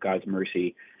of God's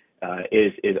mercy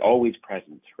is always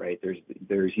present, right?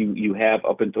 There's you have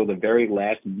up until the very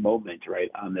last moment, right,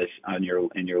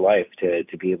 in your life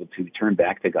to be able to turn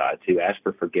back to God, to ask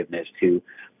for forgiveness, to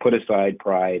put aside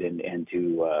pride, and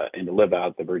to live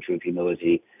out the virtue of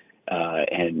humility,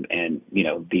 and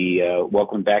be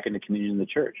welcomed back into communion in the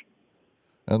church.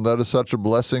 And that is such a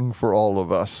blessing for all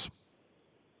of us.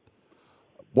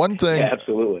 One thing, yeah,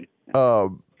 absolutely.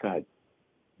 Go ahead.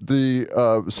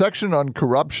 The section on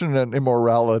corruption and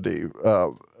immorality,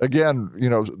 again,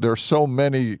 there's so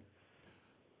many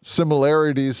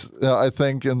similarities, I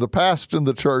think, in the past in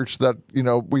the church that,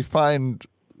 we find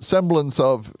semblance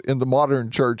of in the modern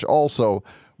church also.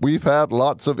 We've had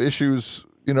lots of issues,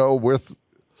 with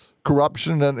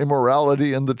corruption and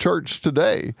immorality in the church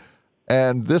today.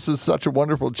 And this is such a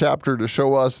wonderful chapter to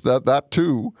show us that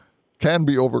too can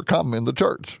be overcome in the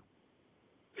church.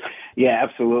 Yeah,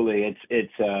 absolutely.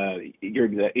 It's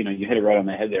you hit it right on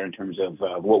the head there in terms of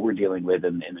what we're dealing with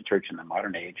in the church in the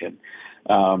modern age, and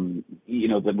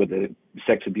with the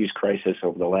sex abuse crisis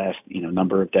over the last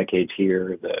number of decades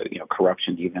here, the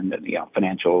corruption, even the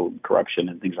financial corruption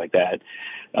and things like that,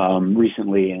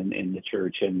 recently in the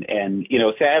church, and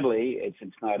sadly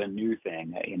it's not a new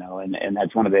thing, and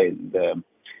that's one of the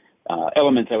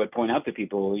elements I would point out to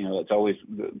people. It's always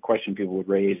the question people would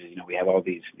raise is, we have all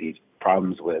these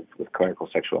problems with clerical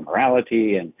sexual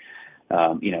immorality, and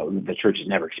the church has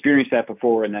never experienced that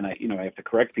before. And then I have to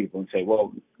correct people and say,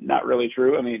 well, not really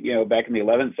true. I mean, back in the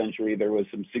 11th century, there was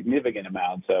some significant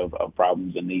amounts of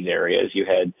problems in these areas. You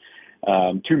had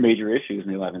two major issues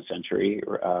in the 11th century: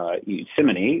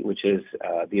 simony, which is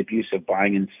the abuse of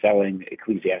buying and selling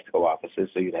ecclesiastical offices.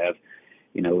 So you'd have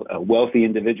wealthy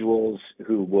individuals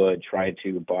who would try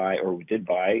to buy, or did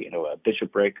buy, a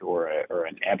bishopric or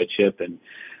an abbotship, and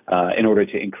in order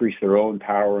to increase their own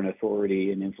power and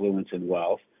authority and influence and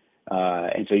wealth.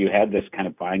 And so you had this kind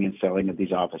of buying and selling of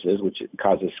these offices, which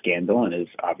causes scandal and is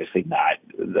obviously not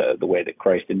the way that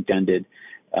Christ intended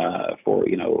for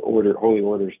holy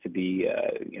orders to be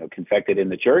confected in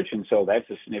the church. And so that's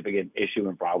a significant issue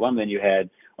and problem. Then you had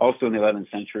also in the 11th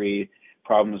century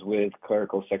problems with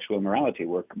clerical sexual immorality,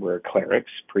 where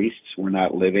clerics, priests, were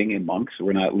not living, and monks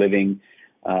were not living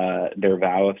their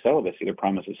vow of celibacy, their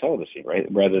promise of celibacy, right?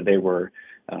 Rather, they were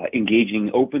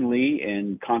engaging openly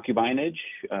in concubinage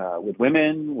with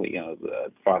women,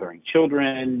 fathering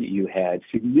children. You had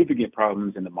significant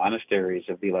problems in the monasteries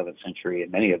of the 11th century,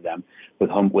 and many of them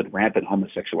with rampant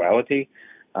homosexuality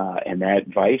and that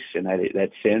vice and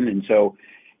that sin. And so,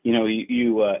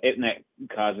 and that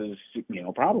causes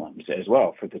problems as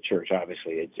well for the church.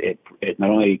 Obviously, it not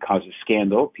only causes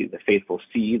scandal. The faithful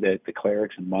see that the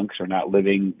clerics and monks are not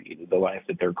living the life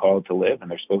that they're called to live and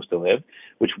they're supposed to live,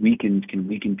 which can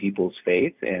weaken people's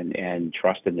faith and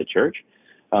trust in the church.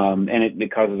 And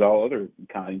it causes all other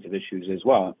kinds of issues as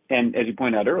well. And as you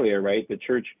pointed out earlier, right, the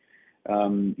church,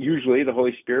 usually the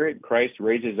Holy Spirit, Christ,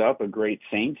 raises up a great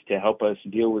saint to help us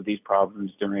deal with these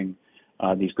problems during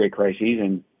these great crises.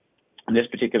 And in this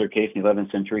particular case, in the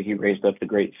 11th century, he raised up the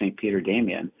great St. Peter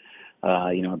Damian,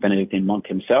 a Benedictine monk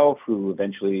himself, who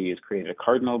eventually is created a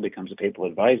cardinal, becomes a papal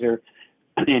advisor,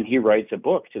 and he writes a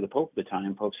book to the Pope at the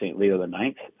time, Pope St. Leo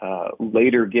IX,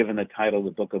 later given the title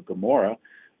the Book of Gomorrah,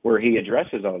 where he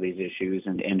addresses all these issues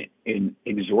and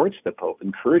exhorts the Pope,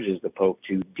 encourages the Pope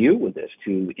to deal with this,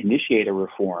 to initiate a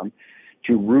reform,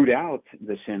 to root out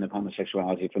the sin of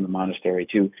homosexuality from the monastery,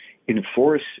 to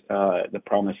enforce the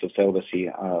promise of celibacy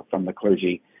from the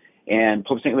clergy. And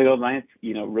Pope St. Leo IX,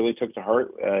 really took to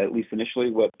heart, at least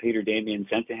initially, what Peter Damian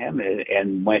sent to him,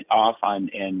 and went off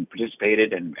and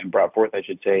participated and brought forth, I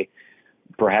should say,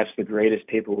 perhaps the greatest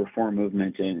papal reform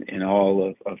movement in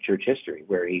all of church history,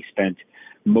 where he spent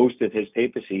most of his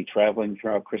papacy traveling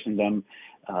throughout Christendom,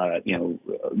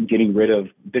 getting rid of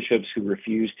bishops who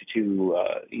refused to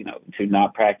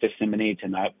not practice simony, to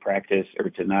not practice or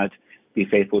to not be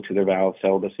faithful to their vow of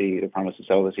celibacy, the promise of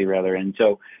celibacy, rather. And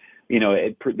so,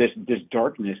 this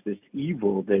darkness, this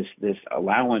evil, this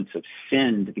allowance of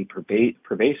sin to be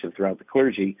pervasive throughout the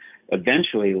clergy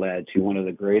eventually led to one of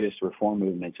the greatest reform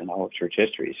movements in all of church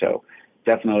history. So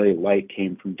definitely light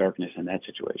came from darkness in that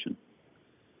situation.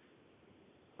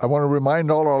 I want to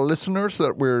remind all our listeners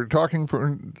that we're talking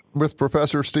with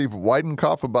Professor Steve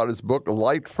Weidenkopf about his book,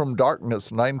 Light from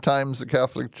Darkness, 9 Times the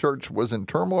Catholic Church Was in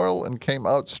Turmoil and Came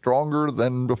Out Stronger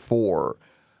Than Before.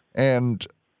 And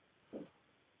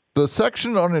the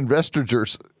section on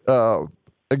investitures,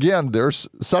 again, there's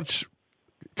such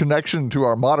connection to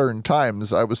our modern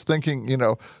times. I was thinking,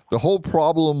 the whole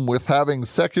problem with having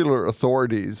secular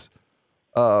authorities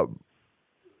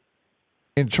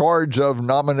in charge of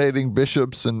nominating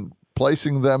bishops and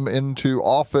placing them into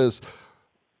office.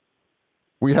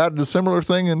 We had a similar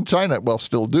thing in China, well,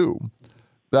 still do,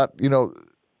 that,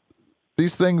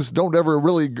 these things don't ever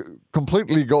really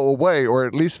completely go away, or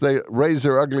at least they raise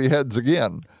their ugly heads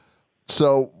again.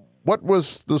 So what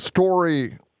was the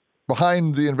story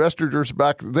behind the investitures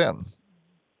back then?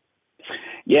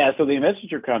 Yeah, so the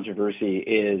investiture controversy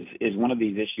is one of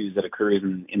these issues that occurs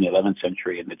in the 11th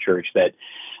century in the church that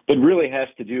really has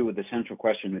to do with the central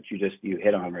question that you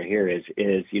hit on right here is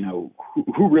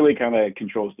who really kind of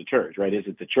controls the church, right? Is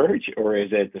it the church or is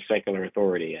it the secular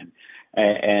authority?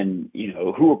 And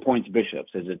who appoints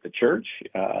bishops? Is it the church?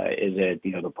 Is it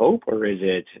the Pope, or is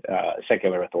it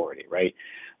secular authority, right?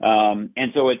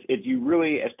 And so it's you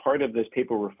really, as part of this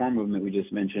papal reform movement we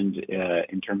just mentioned,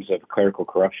 in terms of clerical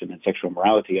corruption and sexual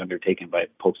morality undertaken by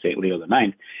Pope St. Leo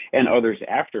IX and others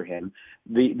after him,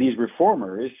 these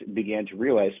reformers began to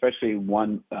realize, especially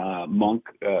one monk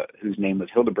whose name was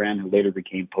Hildebrand, who later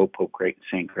became Pope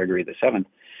St. Gregory VII,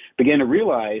 began to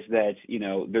realize that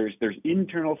there's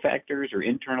internal factors or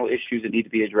internal issues that need to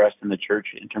be addressed in the church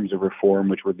in terms of reform,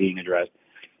 which were being addressed.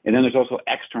 And then there's also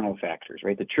external factors,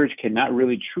 right? The church cannot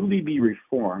really truly be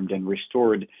reformed and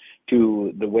restored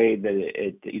to the way that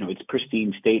its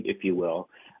pristine state, if you will,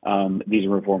 these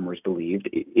reformers believed,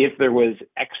 if there was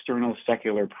external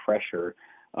secular pressure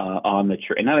on the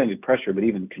church, and not only pressure, but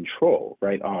even control,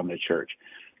 right, on the church.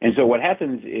 And so what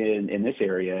happens in this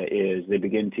area is they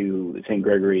begin to, St.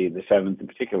 Gregory VII in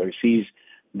particular, sees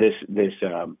this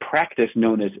practice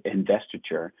known as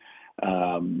investiture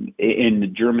in the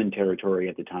German territory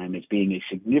at the time as being a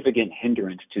significant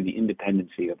hindrance to the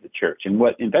independency of the church. And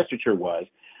what investiture was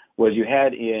you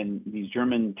had in these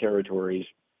German territories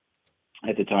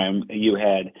at the time, you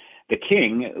had the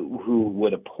king who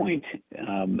would appoint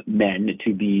men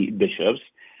to be bishops,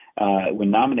 would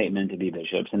nominate men to be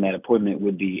bishops, and that appointment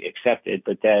would be accepted.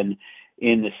 But then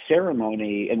in the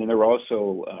ceremony, and then there were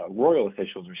also royal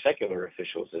officials or secular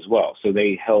officials as well. So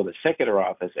they held a secular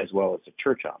office as well as a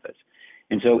church office.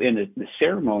 And so in the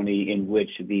ceremony in which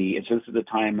so this is the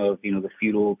time of, the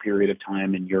feudal period of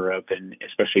time in Europe, and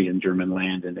especially in German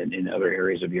land and in other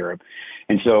areas of Europe.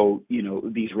 And so,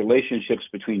 these relationships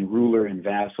between ruler and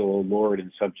vassal, lord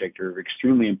and subject are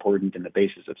extremely important in the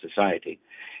basis of society.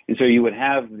 And so you would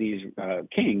have these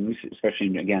kings,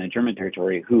 especially, again, in German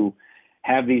territory, who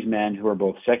have these men who are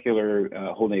both secular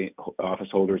holding office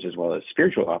holders as well as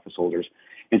spiritual office holders.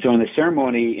 And so in the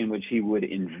ceremony in which he would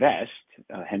invest,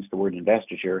 hence the word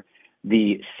investiture,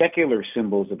 the secular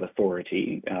symbols of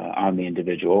authority on the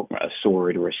individual, a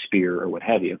sword or a spear or what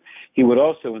have you, he would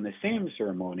also in the same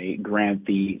ceremony grant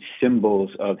the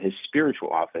symbols of his spiritual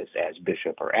office as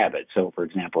bishop or abbot. So, for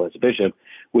example, as a bishop,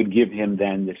 would give him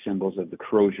then the symbols of the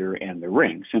crozier and the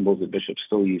ring, symbols that bishops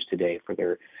still use today for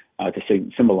their to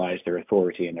symbolize their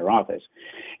authority in their office.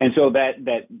 And so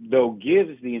that though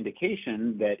gives the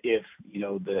indication that if,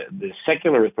 the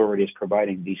secular authority is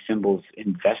providing these symbols,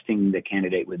 investing the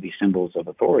candidate with these symbols of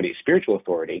authority, spiritual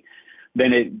authority,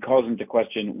 then it calls into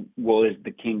question, well, is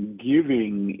the king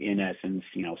giving, in essence,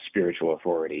 spiritual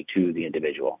authority to the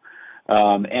individual?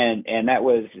 And that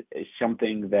was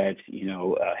something that,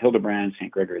 Hildebrand,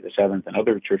 St. Gregory VII, and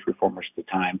other church reformers at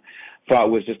the time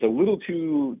thought was just a little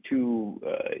too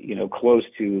close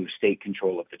to state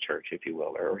control of the church, if you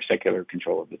will, or secular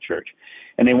control of the church.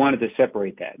 And they wanted to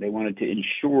separate that. They wanted to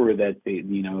ensure that the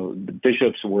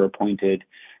bishops were appointed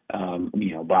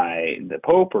by the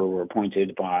Pope or were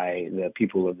appointed by the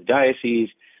people of the diocese,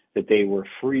 that they were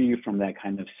free from that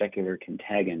kind of secular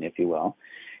contagion, if you will.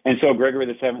 And so Gregory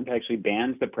VII actually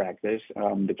bans the practice.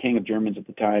 The king of Germans at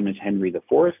the time is Henry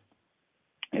IV,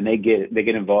 and they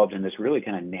get involved in this really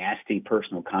kind of nasty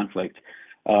personal conflict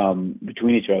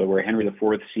between each other, where Henry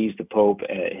IV sees the Pope,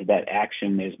 that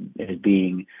action as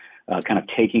being kind of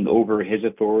taking over his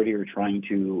authority or trying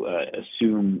to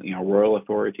assume royal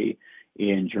authority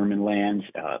in German lands.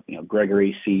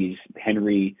 Gregory sees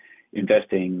Henry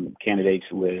investing candidates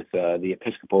with the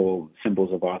episcopal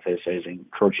symbols of office as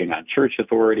encroaching on church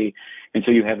authority. And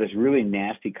so you have this really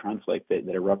nasty conflict that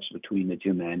erupts between the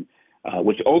two men,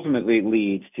 which ultimately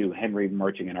leads to Henry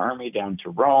marching an army down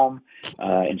to Rome,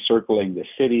 encircling the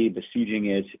city, besieging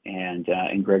it,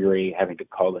 and Gregory having to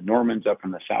call the Normans up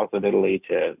from the south of Italy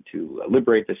to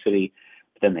liberate the city.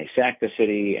 But then they sack the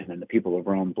city, and then the people of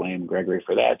Rome blame Gregory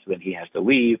for that, so then he has to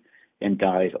leave and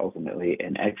dies ultimately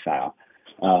in exile.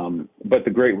 But the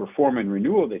great reform and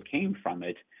renewal that came from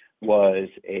it was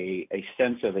a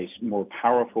sense of a more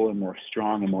powerful and more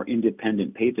strong and more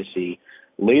independent papacy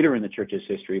later in the church's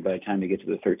history. By the time you get to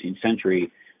the 13th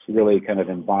century, really kind of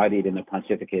embodied in the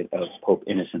pontificate of Pope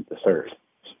Innocent III.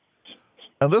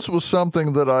 And this was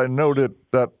something that I noted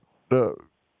that,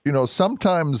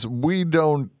 sometimes we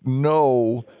don't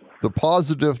know the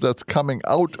positive that's coming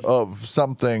out of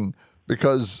something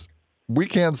because we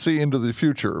can't see into the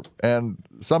future, and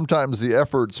sometimes the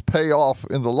efforts pay off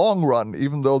in the long run,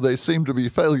 even though they seem to be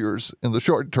failures in the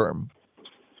short term.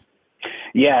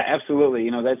 Yeah, absolutely.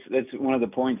 That's one of the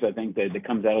points I think that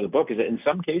comes out of the book is that in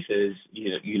some cases,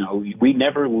 we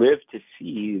never live to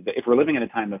see, if we're living in a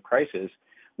time of crisis,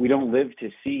 we don't live to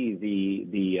see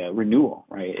the renewal,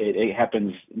 right? It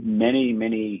happens many,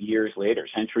 many years later,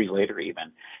 centuries later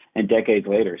even, and decades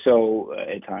later. So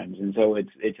at times, and so it's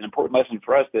an important lesson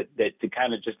for us that to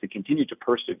kind of just to continue to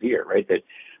persevere, right?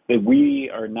 That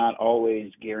we are not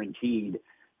always guaranteed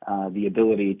the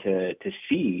ability to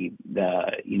see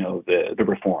the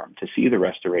reform, to see the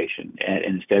restoration, and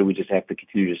instead we just have to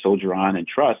continue to soldier on and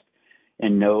trust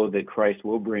and know that Christ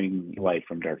will bring light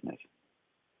from darkness.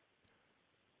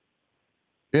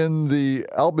 In the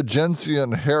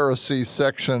Albigensian heresy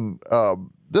section,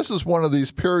 this is one of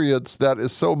these periods that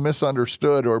is so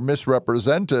misunderstood or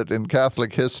misrepresented in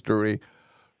Catholic history.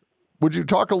 Would you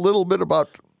talk a little bit about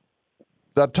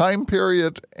that time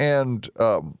period and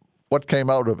what came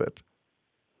out of it?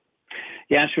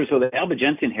 Yeah, sure. So the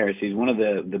Albigensian heresy is one of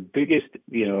the biggest,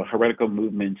 heretical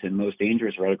movements and most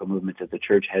dangerous heretical movements that the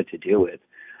church had to deal with,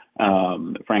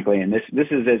 frankly. And this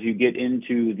is as you get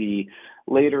into the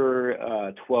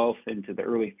later 12th into the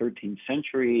early 13th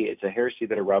century. It's a heresy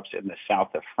that erupts in the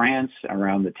south of France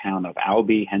around the town of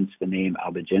Albi, hence the name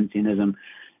Albigensianism.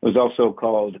 It was also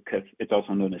called, it's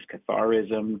also known as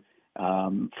Catharism,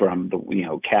 from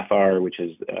the, Cathar, which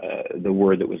is the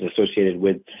word that was associated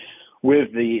with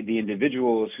the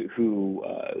individuals who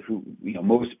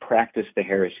most practiced the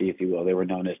heresy, if you will. They were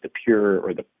known as the pure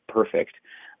or the perfect.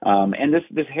 And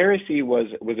this heresy was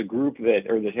a group that,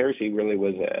 or this heresy really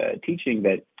was a teaching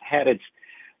that had its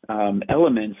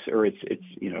elements or its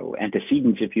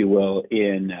antecedents, if you will,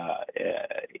 in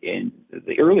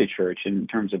the early church in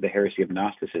terms of the heresy of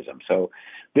Gnosticism. So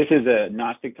this is a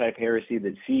Gnostic type heresy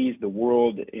that sees the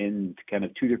world in kind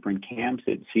of two different camps.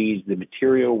 It sees the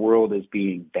material world as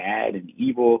being bad and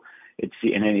evil.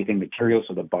 And anything material,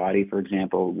 so the body, for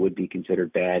example, would be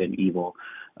considered bad and evil.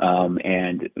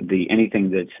 And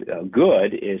anything that's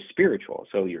good is spiritual.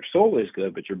 So your soul is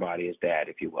good, but your body is bad,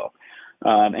 if you will.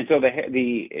 And so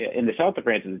in the south of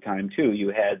France at the time too, you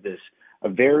had a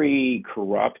very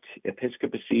corrupt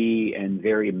episcopacy and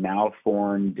very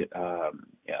malformed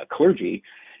clergy.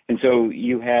 And so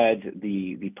you had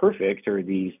the perfect, or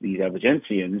these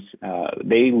Albigensians,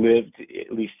 they lived,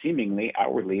 at least seemingly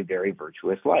outwardly, a very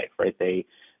virtuous life, right? They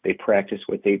practiced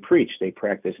what they preached. They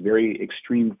practiced very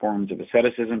extreme forms of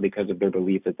asceticism because of their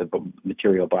belief that the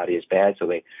material body is bad. So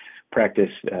they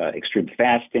practiced extreme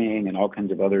fasting and all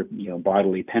kinds of other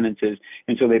bodily penances.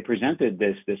 And so they presented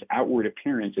this outward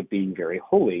appearance of being very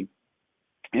holy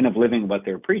and of living what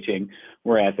they're preaching,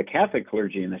 whereas the Catholic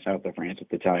clergy in the south of France at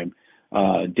the time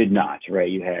did not, right?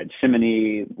 You had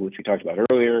simony, which we talked about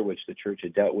earlier, which the church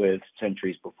had dealt with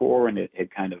centuries before, and it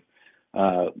had kind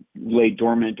of laid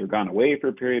dormant or gone away for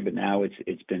a period, but now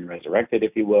it's been resurrected,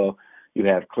 if you will. You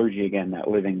have clergy, again,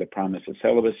 not living the promise of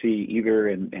celibacy either,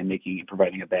 and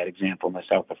providing a bad example in the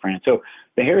south of France. So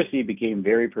the heresy became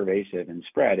very pervasive and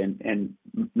spread, and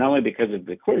not only because of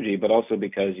the clergy, but also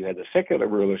because you had the secular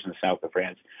rulers in the south of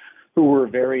France who were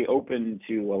very open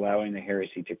to allowing the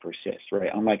heresy to persist, right?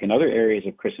 Unlike in other areas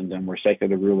of Christendom where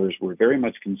secular rulers were very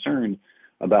much concerned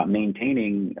about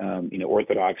maintaining,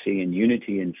 orthodoxy and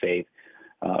unity in faith,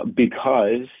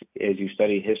 because as you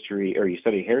study history, or you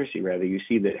study heresy rather, you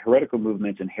see that heretical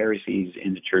movements and heresies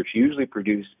in the church usually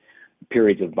produce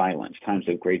periods of violence, times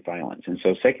of great violence. And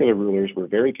so secular rulers were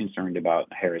very concerned about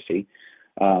heresy,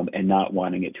 and not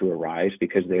wanting it to arise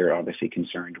because they're obviously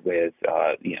concerned with,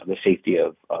 the safety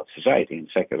of society and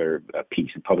secular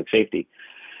peace and public safety.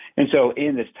 And so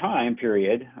in this time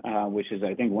period, which is,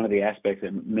 I think, one of the aspects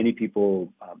that many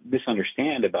people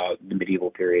misunderstand about the medieval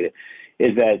period,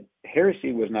 is that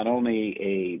heresy was not only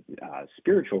a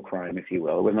spiritual crime, if you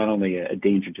will. It was not only a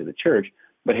danger to the church,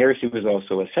 but heresy was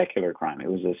also a secular crime. It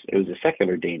was a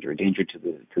secular danger, a danger to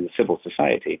the civil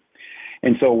society.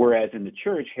 And so whereas in the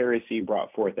church, heresy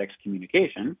brought forth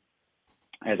excommunication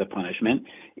as a punishment,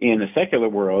 in the secular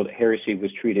world, heresy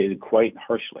was treated quite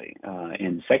harshly.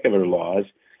 In secular laws,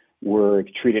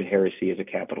 treated heresy as a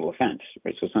capital offense,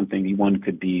 right? So one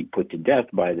could be put to death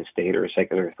by the state or a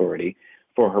secular authority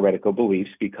for heretical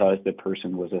beliefs because the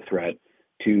person was a threat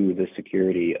to the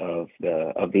security of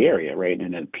the area, right,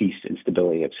 and the peace and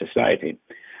stability of society.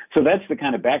 So that's the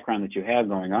kind of background that you have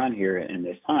going on here in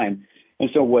this time. And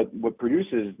so what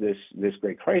produces this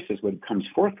great crisis, what comes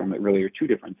forth from it really are two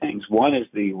different things. One is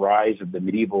the rise of the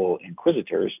medieval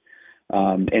inquisitors.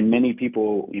 And many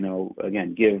people,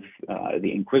 again, give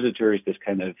the inquisitors this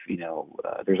kind of,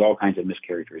 there's all kinds of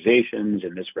mischaracterizations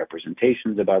and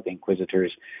misrepresentations about the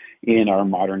inquisitors in our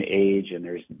modern age. And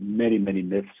there's many, many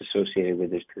myths associated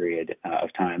with this period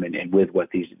of time and with what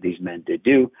these men did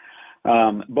do.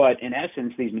 But in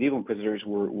essence, these medieval inquisitors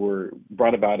were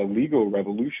brought about a legal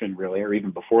revolution, really, or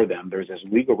even before them. There's this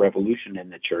legal revolution in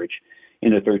the church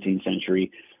in the 13th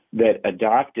century that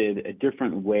adopted a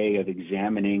different way of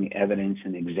examining evidence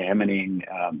and examining,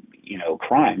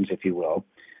 crimes, if you will,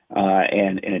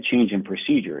 and a change in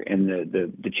procedure. And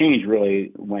the change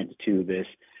really went to this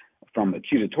from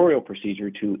accusatorial procedure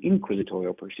to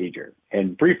inquisitorial procedure.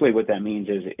 And briefly what that means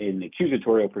is in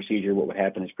accusatorial procedure, what would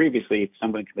happen is previously if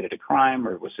someone committed a crime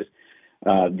or it was just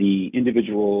the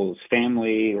individual's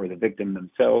family or the victim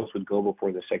themselves would go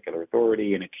before the secular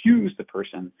authority and accuse the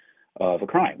person of a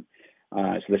crime.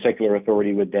 So the secular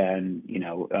authority would then,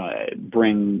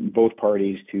 bring both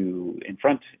parties in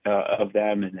front of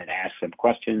them and then ask them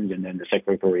questions, and then the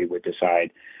secular authority would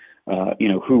decide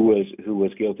who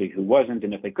was guilty, who wasn't,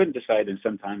 and if they couldn't decide, then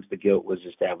sometimes the guilt was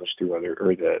established through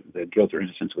the guilt or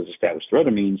innocence was established through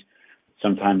other means,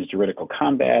 sometimes juridical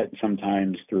combat,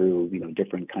 sometimes through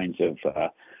different kinds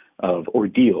of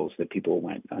ordeals that people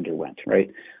underwent,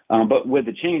 right? But with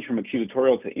the change from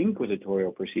accusatorial to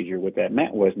inquisitorial procedure, what that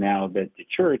meant was now that the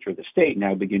church or the state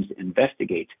now begins to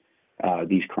investigate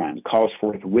these crimes, calls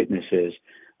forth witnesses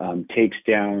takes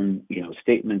down,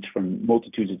 statements from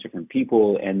multitudes of different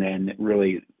people, and then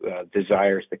really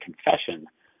desires the confession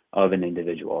of an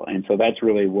individual. And so that's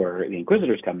really where the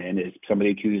inquisitors come in. Is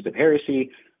somebody accused of heresy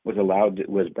was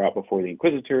brought before the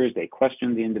inquisitors. They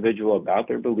questioned the individual about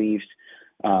their beliefs.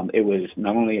 It was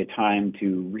not only a time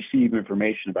to receive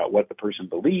information about what the person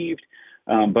believed,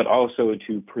 but also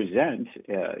to present,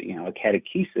 a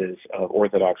catechesis of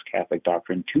Orthodox Catholic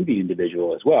doctrine to the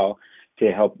individual as well,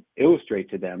 to help illustrate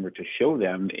to them or to show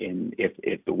them if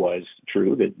it was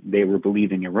true that they were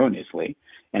believing erroneously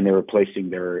and they were placing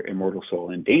their immortal soul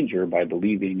in danger by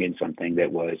believing in something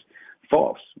that was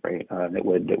false, right? That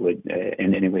would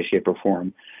in any way, shape, or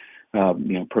form,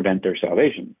 prevent their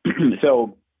salvation.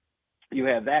 So you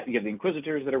have that. You have the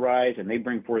inquisitors that arise, and they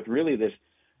bring forth really this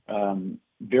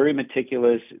very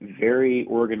meticulous, very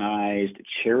organized,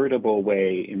 charitable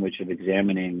way in which of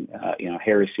examining,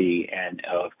 heresy and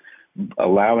of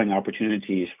allowing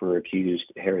opportunities for accused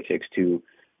heretics to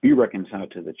be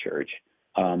reconciled to the church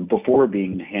before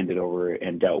being handed over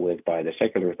and dealt with by the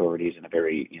secular authorities in a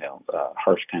very,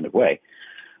 harsh kind of way.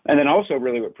 And then also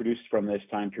really what produced from this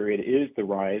time period is the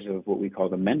rise of what we call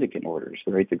the mendicant orders,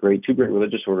 right? Two great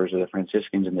religious orders of the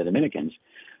Franciscans and the Dominicans,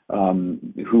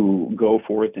 who go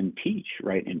forth and teach,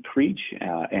 right, and preach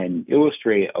and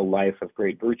illustrate a life of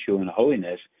great virtue and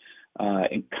holiness,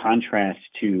 in contrast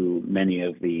to many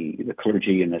of the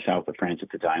clergy in the south of France at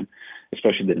the time,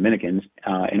 especially the Dominicans,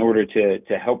 in order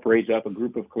to help raise up a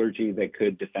group of clergy that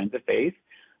could defend the faith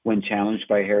when challenged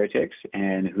by heretics,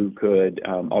 and who could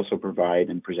also provide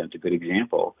and present a good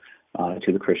example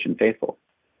to the Christian faithful.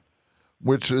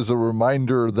 Which is a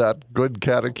reminder that good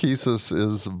catechesis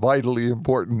is vitally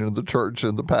important in the church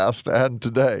in the past and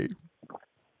today.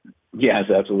 Yes,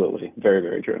 absolutely. Very,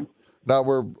 very true. Now,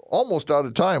 we're almost out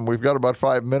of time. We've got about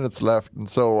 5 minutes left, and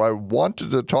so I wanted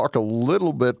to talk a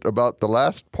little bit about the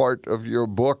last part of your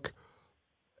book,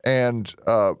 and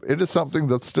it is something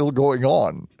that's still going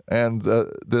on. And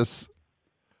this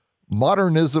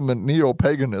modernism and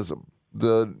neo-paganism,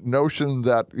 the notion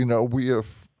that, we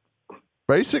have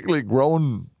basically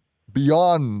grown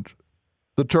beyond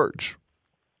the church.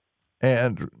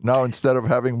 And now instead of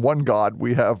having one God,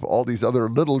 we have all these other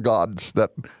little gods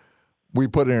that we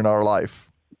put in our life.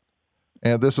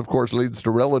 And this, of course, leads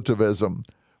to relativism.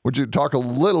 Would you talk a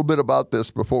little bit about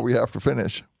this before we have to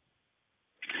finish?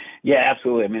 Yeah,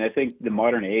 absolutely. I mean, I think the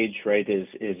modern age, right, is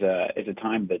a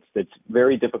time that's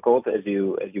very difficult, as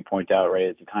you point out, right?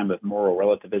 It's a time of moral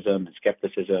relativism and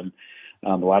skepticism.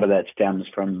 A lot of that stems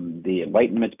from the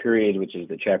Enlightenment period, which is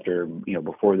the chapter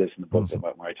before this in the book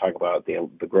where I talk about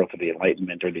the growth of the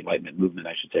Enlightenment, or the Enlightenment movement,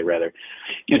 I should say, rather.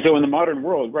 And so in the modern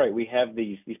world, right, we have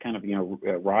these kind of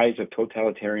rise of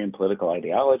totalitarian political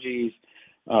ideologies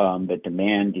that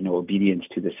demand, obedience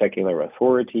to the secular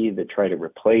authority, that try to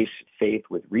replace faith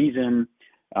with reason,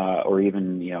 or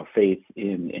even, faith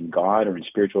in God or in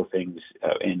spiritual things,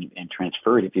 and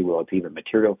transfer it, if you will, to even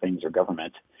material things or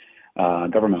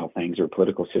governmental things or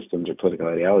political systems or political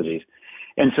ideologies.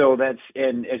 And so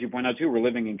and as you point out too, we're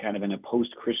living in kind of in a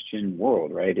post-Christian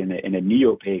world, right? In a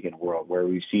neo-pagan world where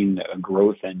we've seen a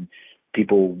growth in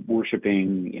people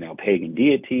worshiping, pagan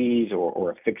deities,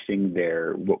 or affixing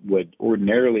their what would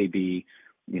ordinarily be,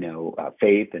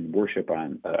 faith and worship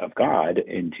of God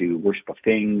into worship of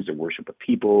things, or worship of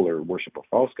people, or worship of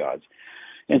false gods.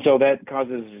 And so that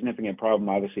causes a significant problem,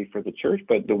 obviously, for the church,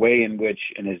 but the way in which,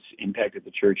 and has impacted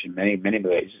the church in many, many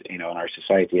ways, in our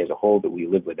society as a whole that we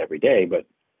live with every day. But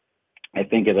I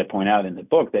think, as I point out in the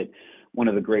book, that one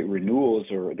of the great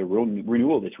renewals, or the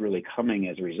renewal that's really coming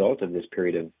as a result of this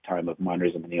period of time of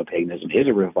modernism and neo-paganism, is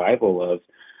a revival of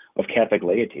Catholic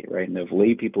laity, right, and of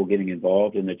lay people getting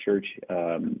involved in the church,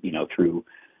 through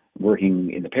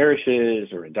working in the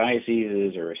parishes or in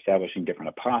dioceses, or establishing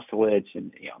different apostolates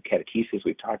and catechesis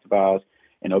we've talked about,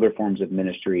 and other forms of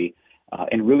ministry,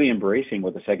 and really embracing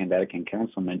what the Second Vatican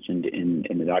Council mentioned in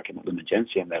the document Lumen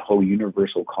Gentium, that whole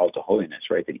universal call to holiness,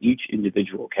 right? That each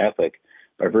individual Catholic,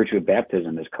 by virtue of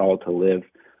baptism, is called to live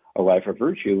a life of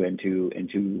virtue and to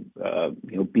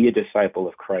be a disciple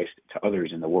of Christ to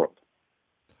others in the world.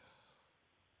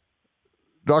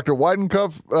 Dr.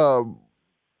 Weidenkopf,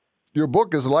 your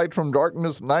book is Light from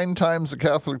Darkness. 9 times the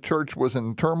Catholic Church was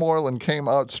in turmoil and came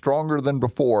out stronger than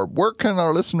before. Where can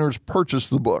our listeners purchase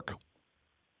the book?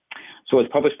 So it's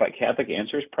published by Catholic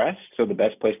Answers Press. So the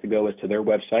best place to go is to their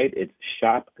website. It's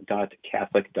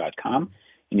shop.catholic.com,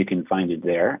 and you can find it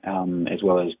there, as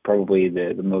well as probably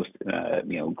the most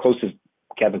closest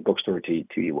Catholic bookstore to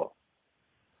you all.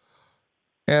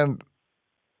 And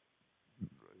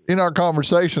in our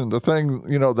conversation, the thing,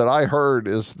 that I heard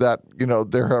is that,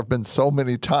 there have been so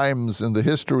many times in the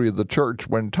history of the church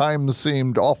when times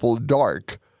seemed awful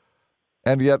dark,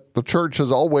 and yet the church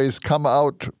has always come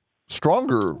out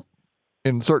stronger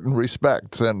in certain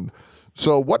respects. And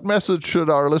so what message should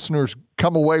our listeners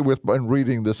come away with when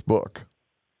reading this book?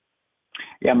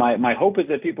 Yeah, my hope is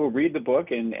that people read the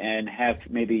book and have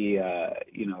maybe,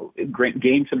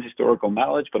 gain some historical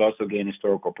knowledge, but also gain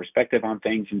historical perspective on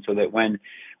things. And so that when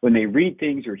they read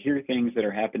things or hear things that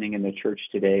are happening in the church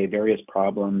today, various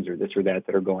problems or this or that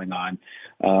are going on,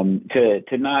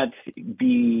 to not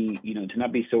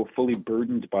be so fully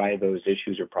burdened by those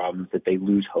issues or problems that they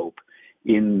lose hope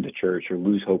in the church or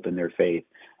lose hope in their faith.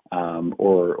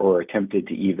 Or are tempted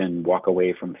to even walk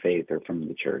away from faith or from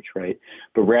the church, right?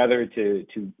 But rather to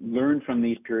learn from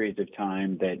these periods of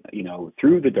time that,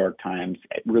 through the dark times,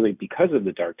 really because of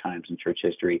the dark times in church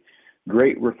history,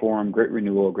 great reform, great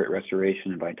renewal, great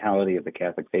restoration and vitality of the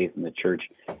Catholic faith in the church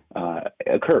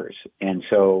occurs. And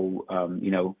so,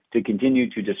 to continue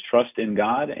to just trust in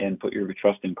God and put your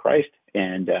trust in Christ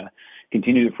and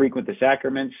continue to frequent the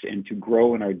sacraments and to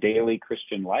grow in our daily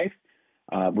Christian life,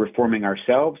 reforming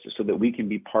ourselves so that we can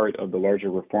be part of the larger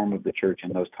reform of the church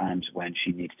in those times when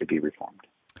she needs to be reformed.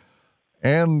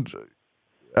 And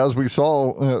as we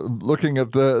saw, looking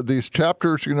at these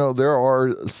chapters, there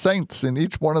are saints in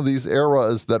each one of these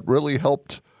eras that really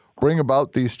helped bring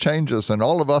about these changes, and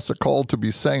all of us are called to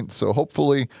be saints. So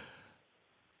hopefully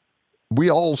we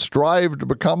all strive to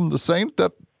become the saint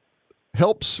that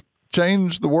helps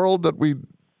change the world that we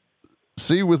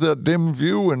see with that dim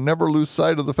view, and never lose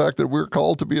sight of the fact that we're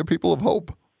called to be a people of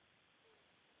hope.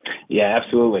 Yeah,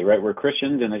 absolutely. Right. We're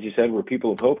Christians, and as you said, we're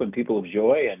people of hope and people of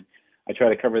joy. And I try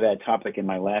to cover that topic in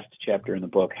my last chapter in the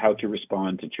book, how to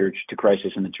respond to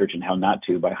crisis in the church and how not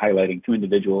to, by highlighting two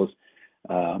individuals,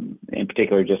 in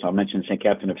particular, I'll mention St.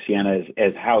 Catherine of Siena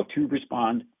as how to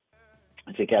respond.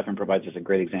 St. Catherine provides us a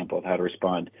great example of how to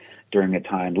respond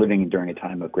living during a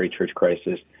time of great church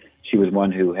crisis. She was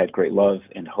one who had great love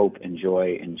and hope and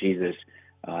joy in Jesus.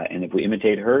 And if we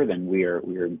imitate her, then we are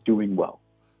doing well.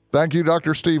 Thank you,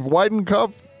 Dr. Steve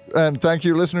Weidenkopf. And thank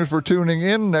you, listeners, for tuning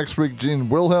in. Next week, Gene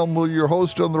Wilhelm will be your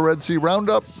host on the Red Sea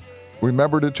Roundup.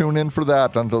 Remember to tune in for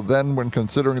that. Until then, when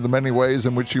considering the many ways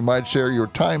in which you might share your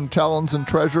time, talents, and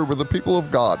treasure with the people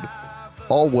of God,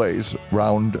 always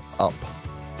round up.